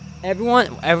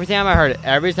 Every time I heard it,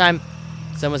 every time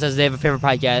someone says they have a favorite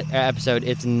podcast episode,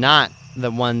 it's not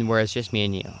the one where it's just me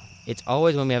and you. It's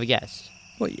always when we have a guest.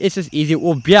 well, it's just easier.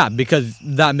 Well, yeah, because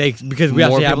we More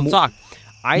actually have people to talk.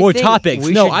 I more think topics.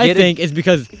 we No, should I get think it's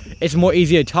because it's more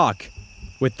easier to talk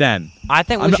with them. I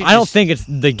think we should. I don't just- think it's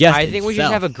the guest. I think we should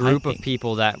itself. have a group I of think-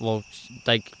 people that will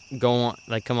like go on,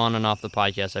 like come on and off the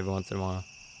podcast every once in a while.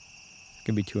 It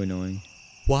can be too annoying.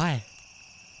 Why?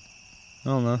 I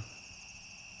don't know.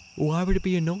 Why would it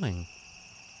be annoying?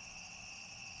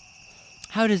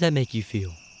 How does that make you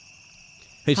feel?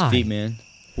 It's Hi. deep, man.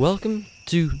 Welcome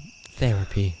to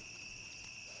therapy.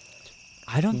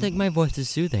 I don't think my voice is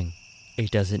soothing. It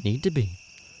doesn't need to be.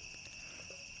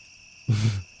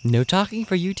 No talking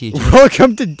for you, teacher.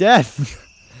 Welcome to death.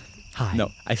 Hi.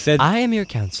 No, I said. I am your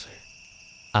counselor.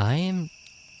 I am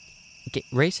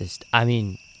racist. I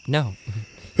mean, no.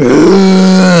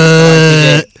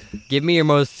 Give me your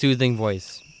most soothing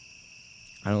voice.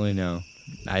 I don't really know.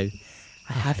 I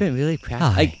haven't really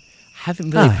practiced. Hi. I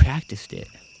haven't really Hi. practiced it.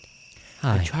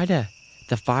 I Hi. try to.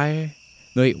 The fire.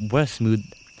 No, wait, what a smooth,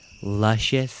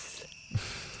 luscious,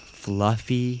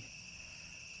 fluffy,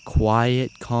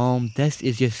 quiet, calm. This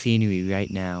is your scenery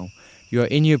right now. You're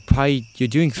in your party. You're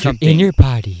doing something. In your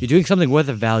party. You're doing something worth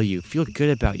of value. Feel good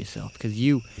about yourself because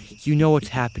you know what's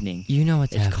happening. You know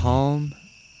what's It's happening. calm.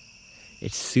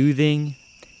 It's soothing.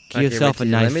 Give Okay, yourself a wait,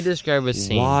 nice let me describe a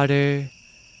scene. water,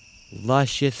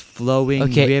 luscious, flowing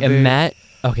Okay, river.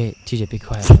 Okay, TJ, be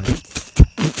quiet.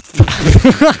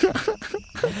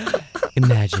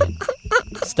 Imagine.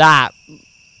 Stop.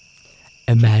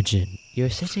 Imagine you're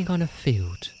sitting on a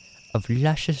field of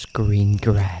luscious green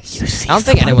grass. You see I don't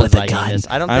think someone anyone's with a liking gun. this.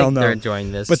 I don't I think don't they're know.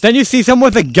 enjoying this. But then you see someone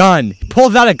with a gun,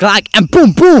 pulls out a Glock, and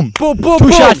boom, boom, boom, boom, two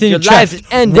boom. shots in Your your life chest. is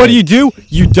ended. What do?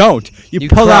 You don't. You You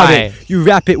pull out cry. it. You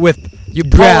wrap it with You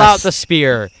pull grass, out the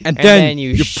spear, and then you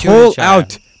you shoot pull a child.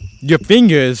 out your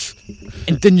fingers,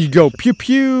 and then you go pew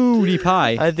pew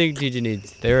pie. I think TJ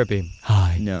needs therapy.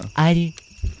 Hi. No. Hi.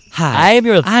 Hi. I'm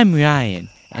your. I'm Ryan.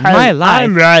 And my life.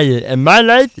 I'm Ryan, and my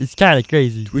life is kind of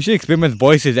crazy. We should experiment with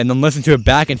voices and then listen to it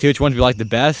back and see which ones we like the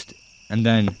best, and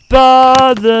then.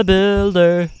 Bob the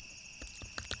Builder.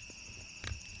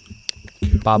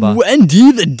 Baba.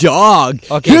 Wendy the dog.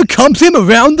 Okay. Here comes him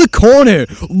around the corner.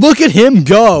 Look at him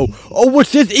go. Oh,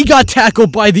 what's this? He got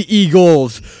tackled by the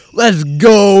Eagles. Let's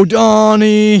go,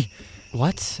 Donnie.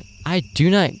 What? I do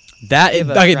not. That is Give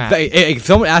a like, crap. if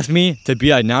someone asked me to be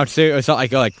an announcer or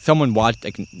something like someone watched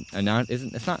like announce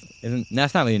that's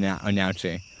not really an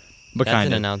announcer, but That's kind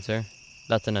an of. announcer.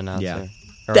 That's an announcer. Yeah.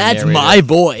 Or a That's narrator. my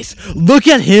voice. Look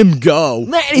at him go.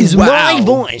 That is Wow. my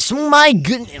voice. My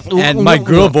goodness. And my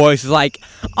girl voice is like,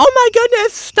 oh my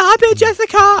goodness, stop it,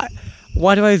 Jessica.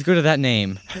 Why do I always go to that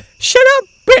name? Shut up,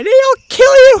 Brittany, I'll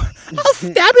kill you. I'll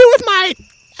stab you with my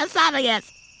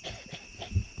esophagus.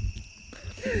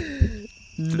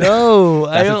 No,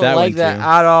 I That's what don't that like went that to.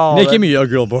 at all. Nick, give me your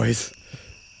girl voice.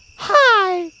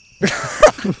 Hi.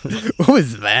 What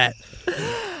was that?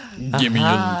 Give me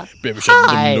Uh-huh. your baby, shut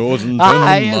Hi. the doors and I turn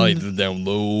the am- lights down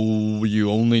low. You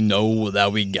only know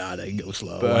that we gotta go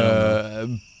slow. I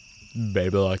don't know.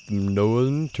 Baby, like them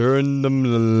doing, turn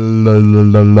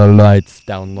them lights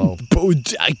down low.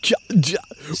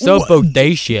 So What?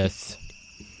 bodacious.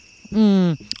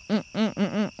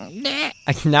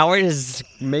 Now we're just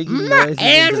making noises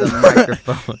into the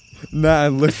microphone. Nah,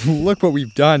 look what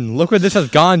we've done. Look where this has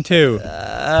gone to.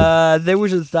 Then we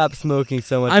should stop smoking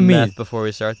so much I mean, meth before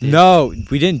we start these. No,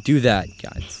 we didn't do that,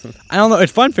 guys. I don't know.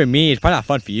 It's fun for me. It's probably not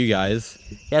fun for you guys.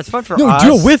 Yeah, it's fun for No, us.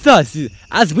 do it with us.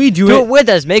 As we do, Do it with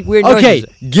us. Make weird Okay,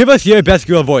 noises. give us your best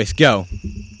girl voice. Go.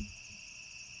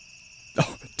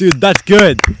 Oh, dude, that's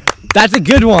good. That's a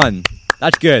good one.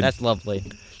 That's good. That's lovely.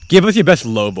 Give us your best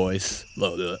low voice.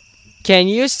 Low. Can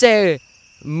you say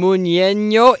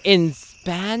muñeño in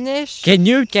Spanish? Can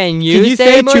you say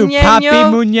say to Papi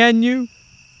muñeño? Muñeño?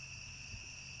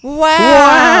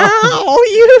 Wow!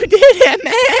 You did it,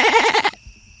 man!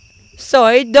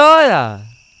 Soy Dora.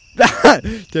 Have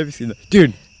you seen that?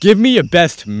 Dude, give me your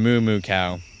best moo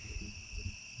cow.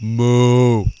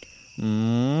 Moo.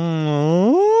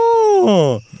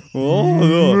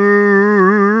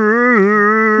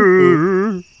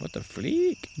 What the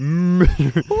freak?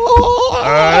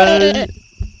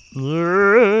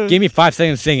 Give me 5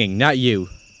 seconds singing, not you.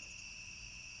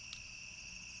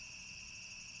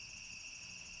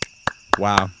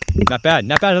 Wow. Not bad.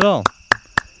 Not bad at all.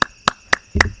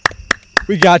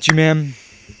 We got you, man.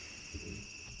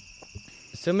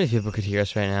 So many people could hear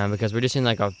us right now because we're just in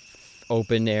like a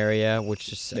open area, which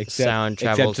just sound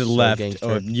travels except to the so left, gangster.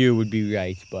 or you would be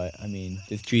right, but I mean,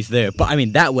 there's trees there. But I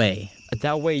mean, that way.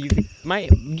 That way, you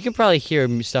could probably hear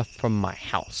stuff from my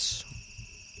house,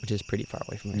 which is pretty far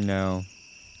away from here. No.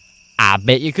 I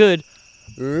bet you could.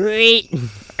 I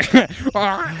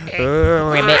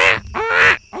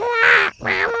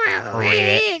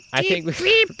think this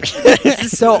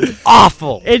is so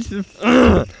awful. It's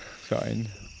fine.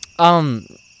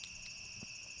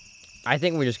 I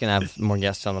think we're just gonna have more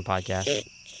guests on the podcast.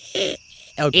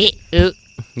 Okay.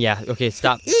 Yeah. Okay.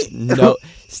 Stop. No.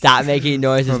 Stop making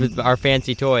noises with our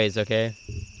fancy toys. Okay.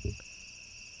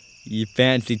 You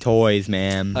fancy toys,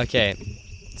 man. Okay.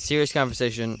 Serious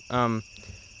conversation.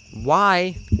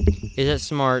 Why is it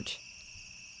smart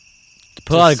To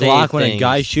pull out a Glock when a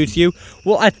guy shoots you?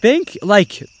 Well, I think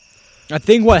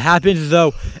what happens is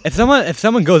though, if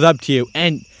someone goes up to you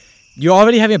and you're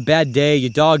already having a bad day, your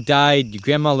dog died, your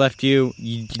grandma left you,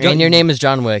 and your name is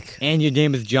John Wick, and your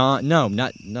name is John. No,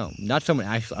 not someone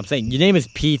actually. I'm saying your name is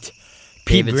Pete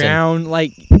Davidson. Brown.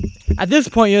 Like at this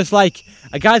point, you're just like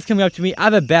a guy's coming up to me. I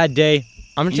have a bad day.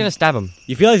 I'm just gonna stab him.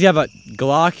 You feel like you have a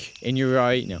Glock in your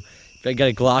right. I got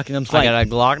a Glock, and I'm just like, I got a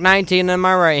Glock 19 in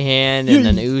my right hand and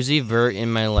an Uzi Vert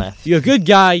in my left. You're a good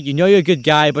guy. You know you're a good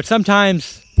guy, but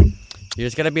sometimes you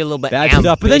just gotta be a little bit bad ambitious.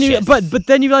 stuff. But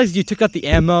then you realize you took out the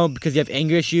ammo because you have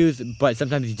anger issues, but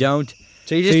sometimes you don't.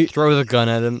 So you just throw the gun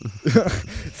at him.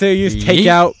 So you just take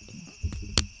out.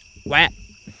 Whap.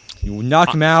 You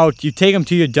knock him out. You take him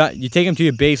to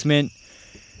your basement.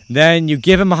 Then you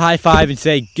give him a high five and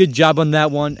say, "Good job on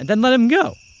that one," and then let him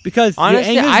go because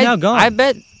honestly, your anger is now gone.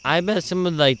 I bet some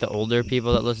of like the older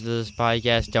people that listen to this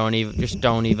podcast don't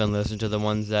even listen to the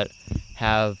ones that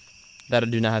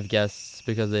do not have guests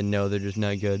because they know they're just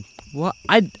not good. Well,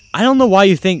 I don't know why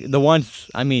you think the ones.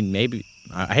 I mean, maybe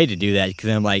I hate to do that because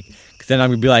then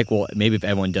I'm gonna be like, well, maybe if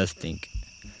everyone does think,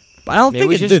 but I don't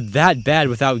think they're that bad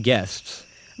without guests.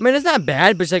 I mean, it's not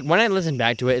bad, but it's like when I listen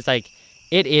back to it, it's like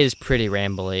it is pretty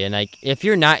rambly, and like if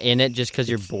you're not in it just because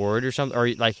you're bored or something, or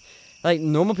like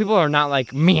normal people are not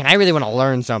like, man, I really want to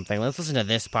learn something. Let's listen to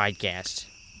this podcast.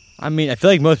 I mean, I feel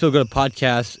like most people go to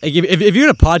podcasts. Like, if you're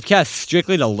going to podcast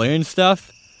strictly to learn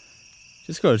stuff,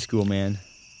 just go to school, man.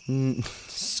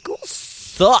 School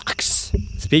sucks.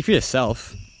 Speak for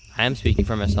yourself. I am speaking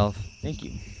for myself. Thank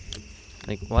you.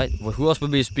 Like what? Who else would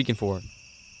be speaking for?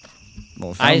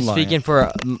 Well, I'm speaking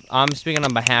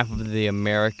on behalf of the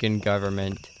American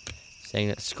government, saying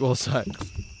that school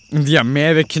sucks. The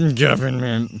American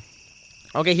government.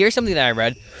 Okay, here's something that I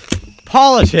read.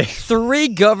 Politics. 3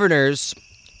 governors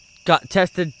got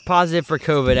tested positive for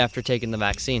COVID after taking the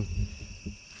vaccine.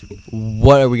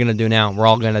 What are we gonna do now? We're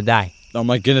all gonna die. Oh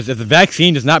my goodness! If the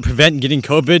vaccine does not prevent getting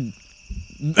COVID,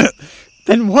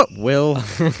 then what will?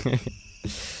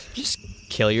 Just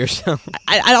kill yourself.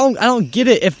 I don't get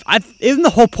it. Isn't the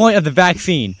whole point of the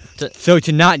vaccine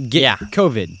to not get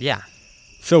COVID? Yeah.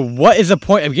 So what is the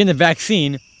point of getting the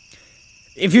vaccine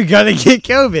if you're gonna get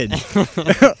COVID?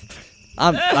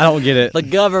 I don't get it. The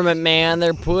government, man,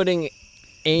 they're putting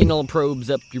anal probes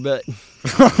up your butt.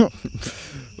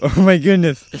 Oh my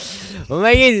goodness. Oh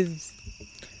my goodness.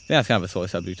 That's kind of a sore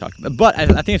subject to talk about. But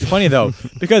I think it's funny though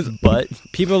because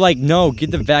people are like, no,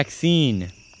 get the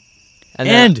vaccine.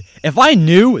 And if I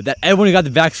knew that everyone who got the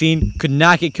vaccine could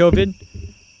not get COVID,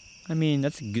 I mean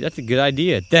that's a good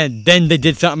idea. Then they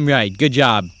did something right. Good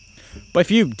job. But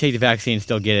if you take the vaccine and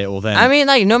still get it, well then. I mean,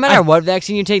 like no matter what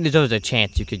vaccine you take, there's always a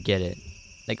chance you could get it.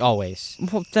 Like always.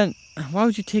 Well then, why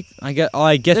would you take? I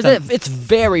guess it's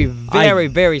very, very,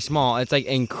 very small. It's like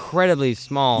incredibly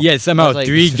small. Yeah, somehow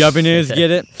 3 governors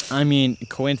get it. I mean,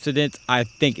 coincidence? I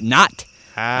think not.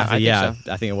 I think so.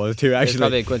 I think it was too. Actually, it's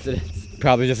probably a coincidence.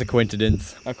 Probably just a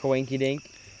coincidence. A coinky dink.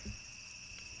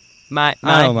 I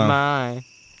don't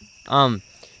know.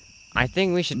 I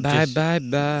think we should Bye.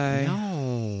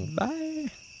 No. Bye.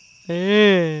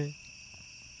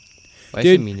 Why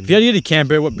Dude, is it mean to if me? you had to get a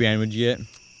camper, what brand would you get?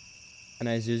 An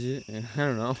Isuzu? I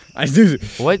don't know. Isuzu.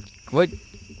 What?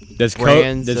 There's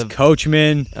Brands there's of-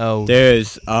 Coachman. Oh,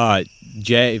 There's Jake.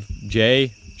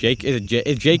 Is it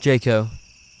Jake? Jayco.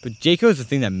 But Jayco's the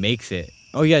thing that makes it.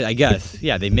 Oh yeah, I guess.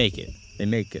 Yeah, they make it.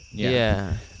 Yeah.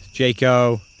 Yeah.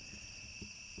 Jayco.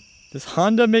 Does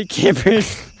Honda make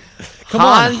campers? Come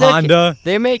Honda on, Honda.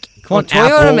 They make. Come on,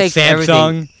 Toyota Apple, makes Samsung.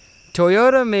 everything.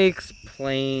 Toyota makes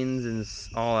planes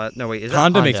and all that. No, wait. Is that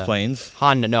Honda makes planes.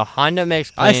 Honda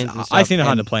makes planes. and I stuff, seen a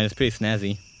Honda and- plane. It's pretty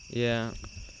snazzy. Yeah.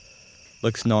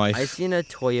 Looks nice. I seen a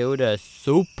Toyota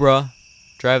Supra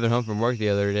driving home from work the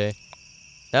other day.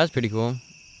 That was pretty cool.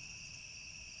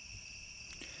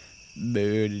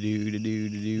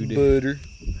 Butter.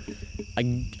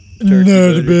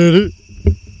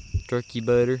 Turkey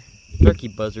butter. Turkey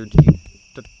buzzard.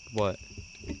 What?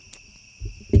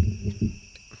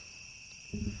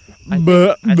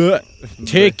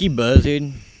 Turkey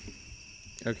buzzard.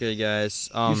 Okay, guys.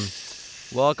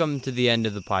 Welcome to the end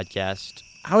of the podcast.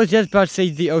 I was just about to say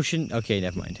the ocean. Okay,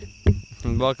 never mind.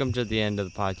 Welcome to the end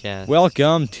of the podcast.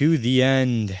 Welcome to the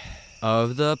end.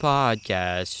 Of the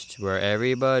podcast where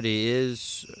everybody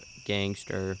is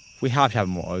gangster. We have to have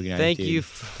more organized. Thank dude. you.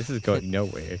 This is going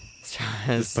nowhere.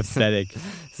 It's pathetic.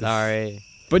 Sorry.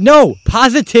 But no,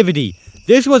 positivity.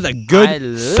 This was a I good,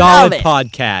 love solid it.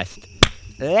 podcast.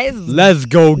 Let's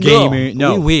go, gamer.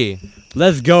 No, We.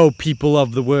 let's go, people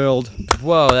of the world.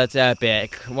 Whoa, that's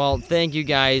epic. Well, thank you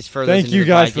guys for Thank listening. you to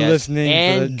the guys for podcast. listening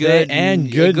And for the good day,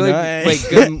 and good night.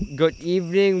 Wait, good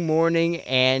evening, morning,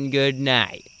 and good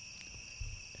night.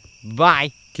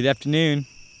 Bye. Good afternoon.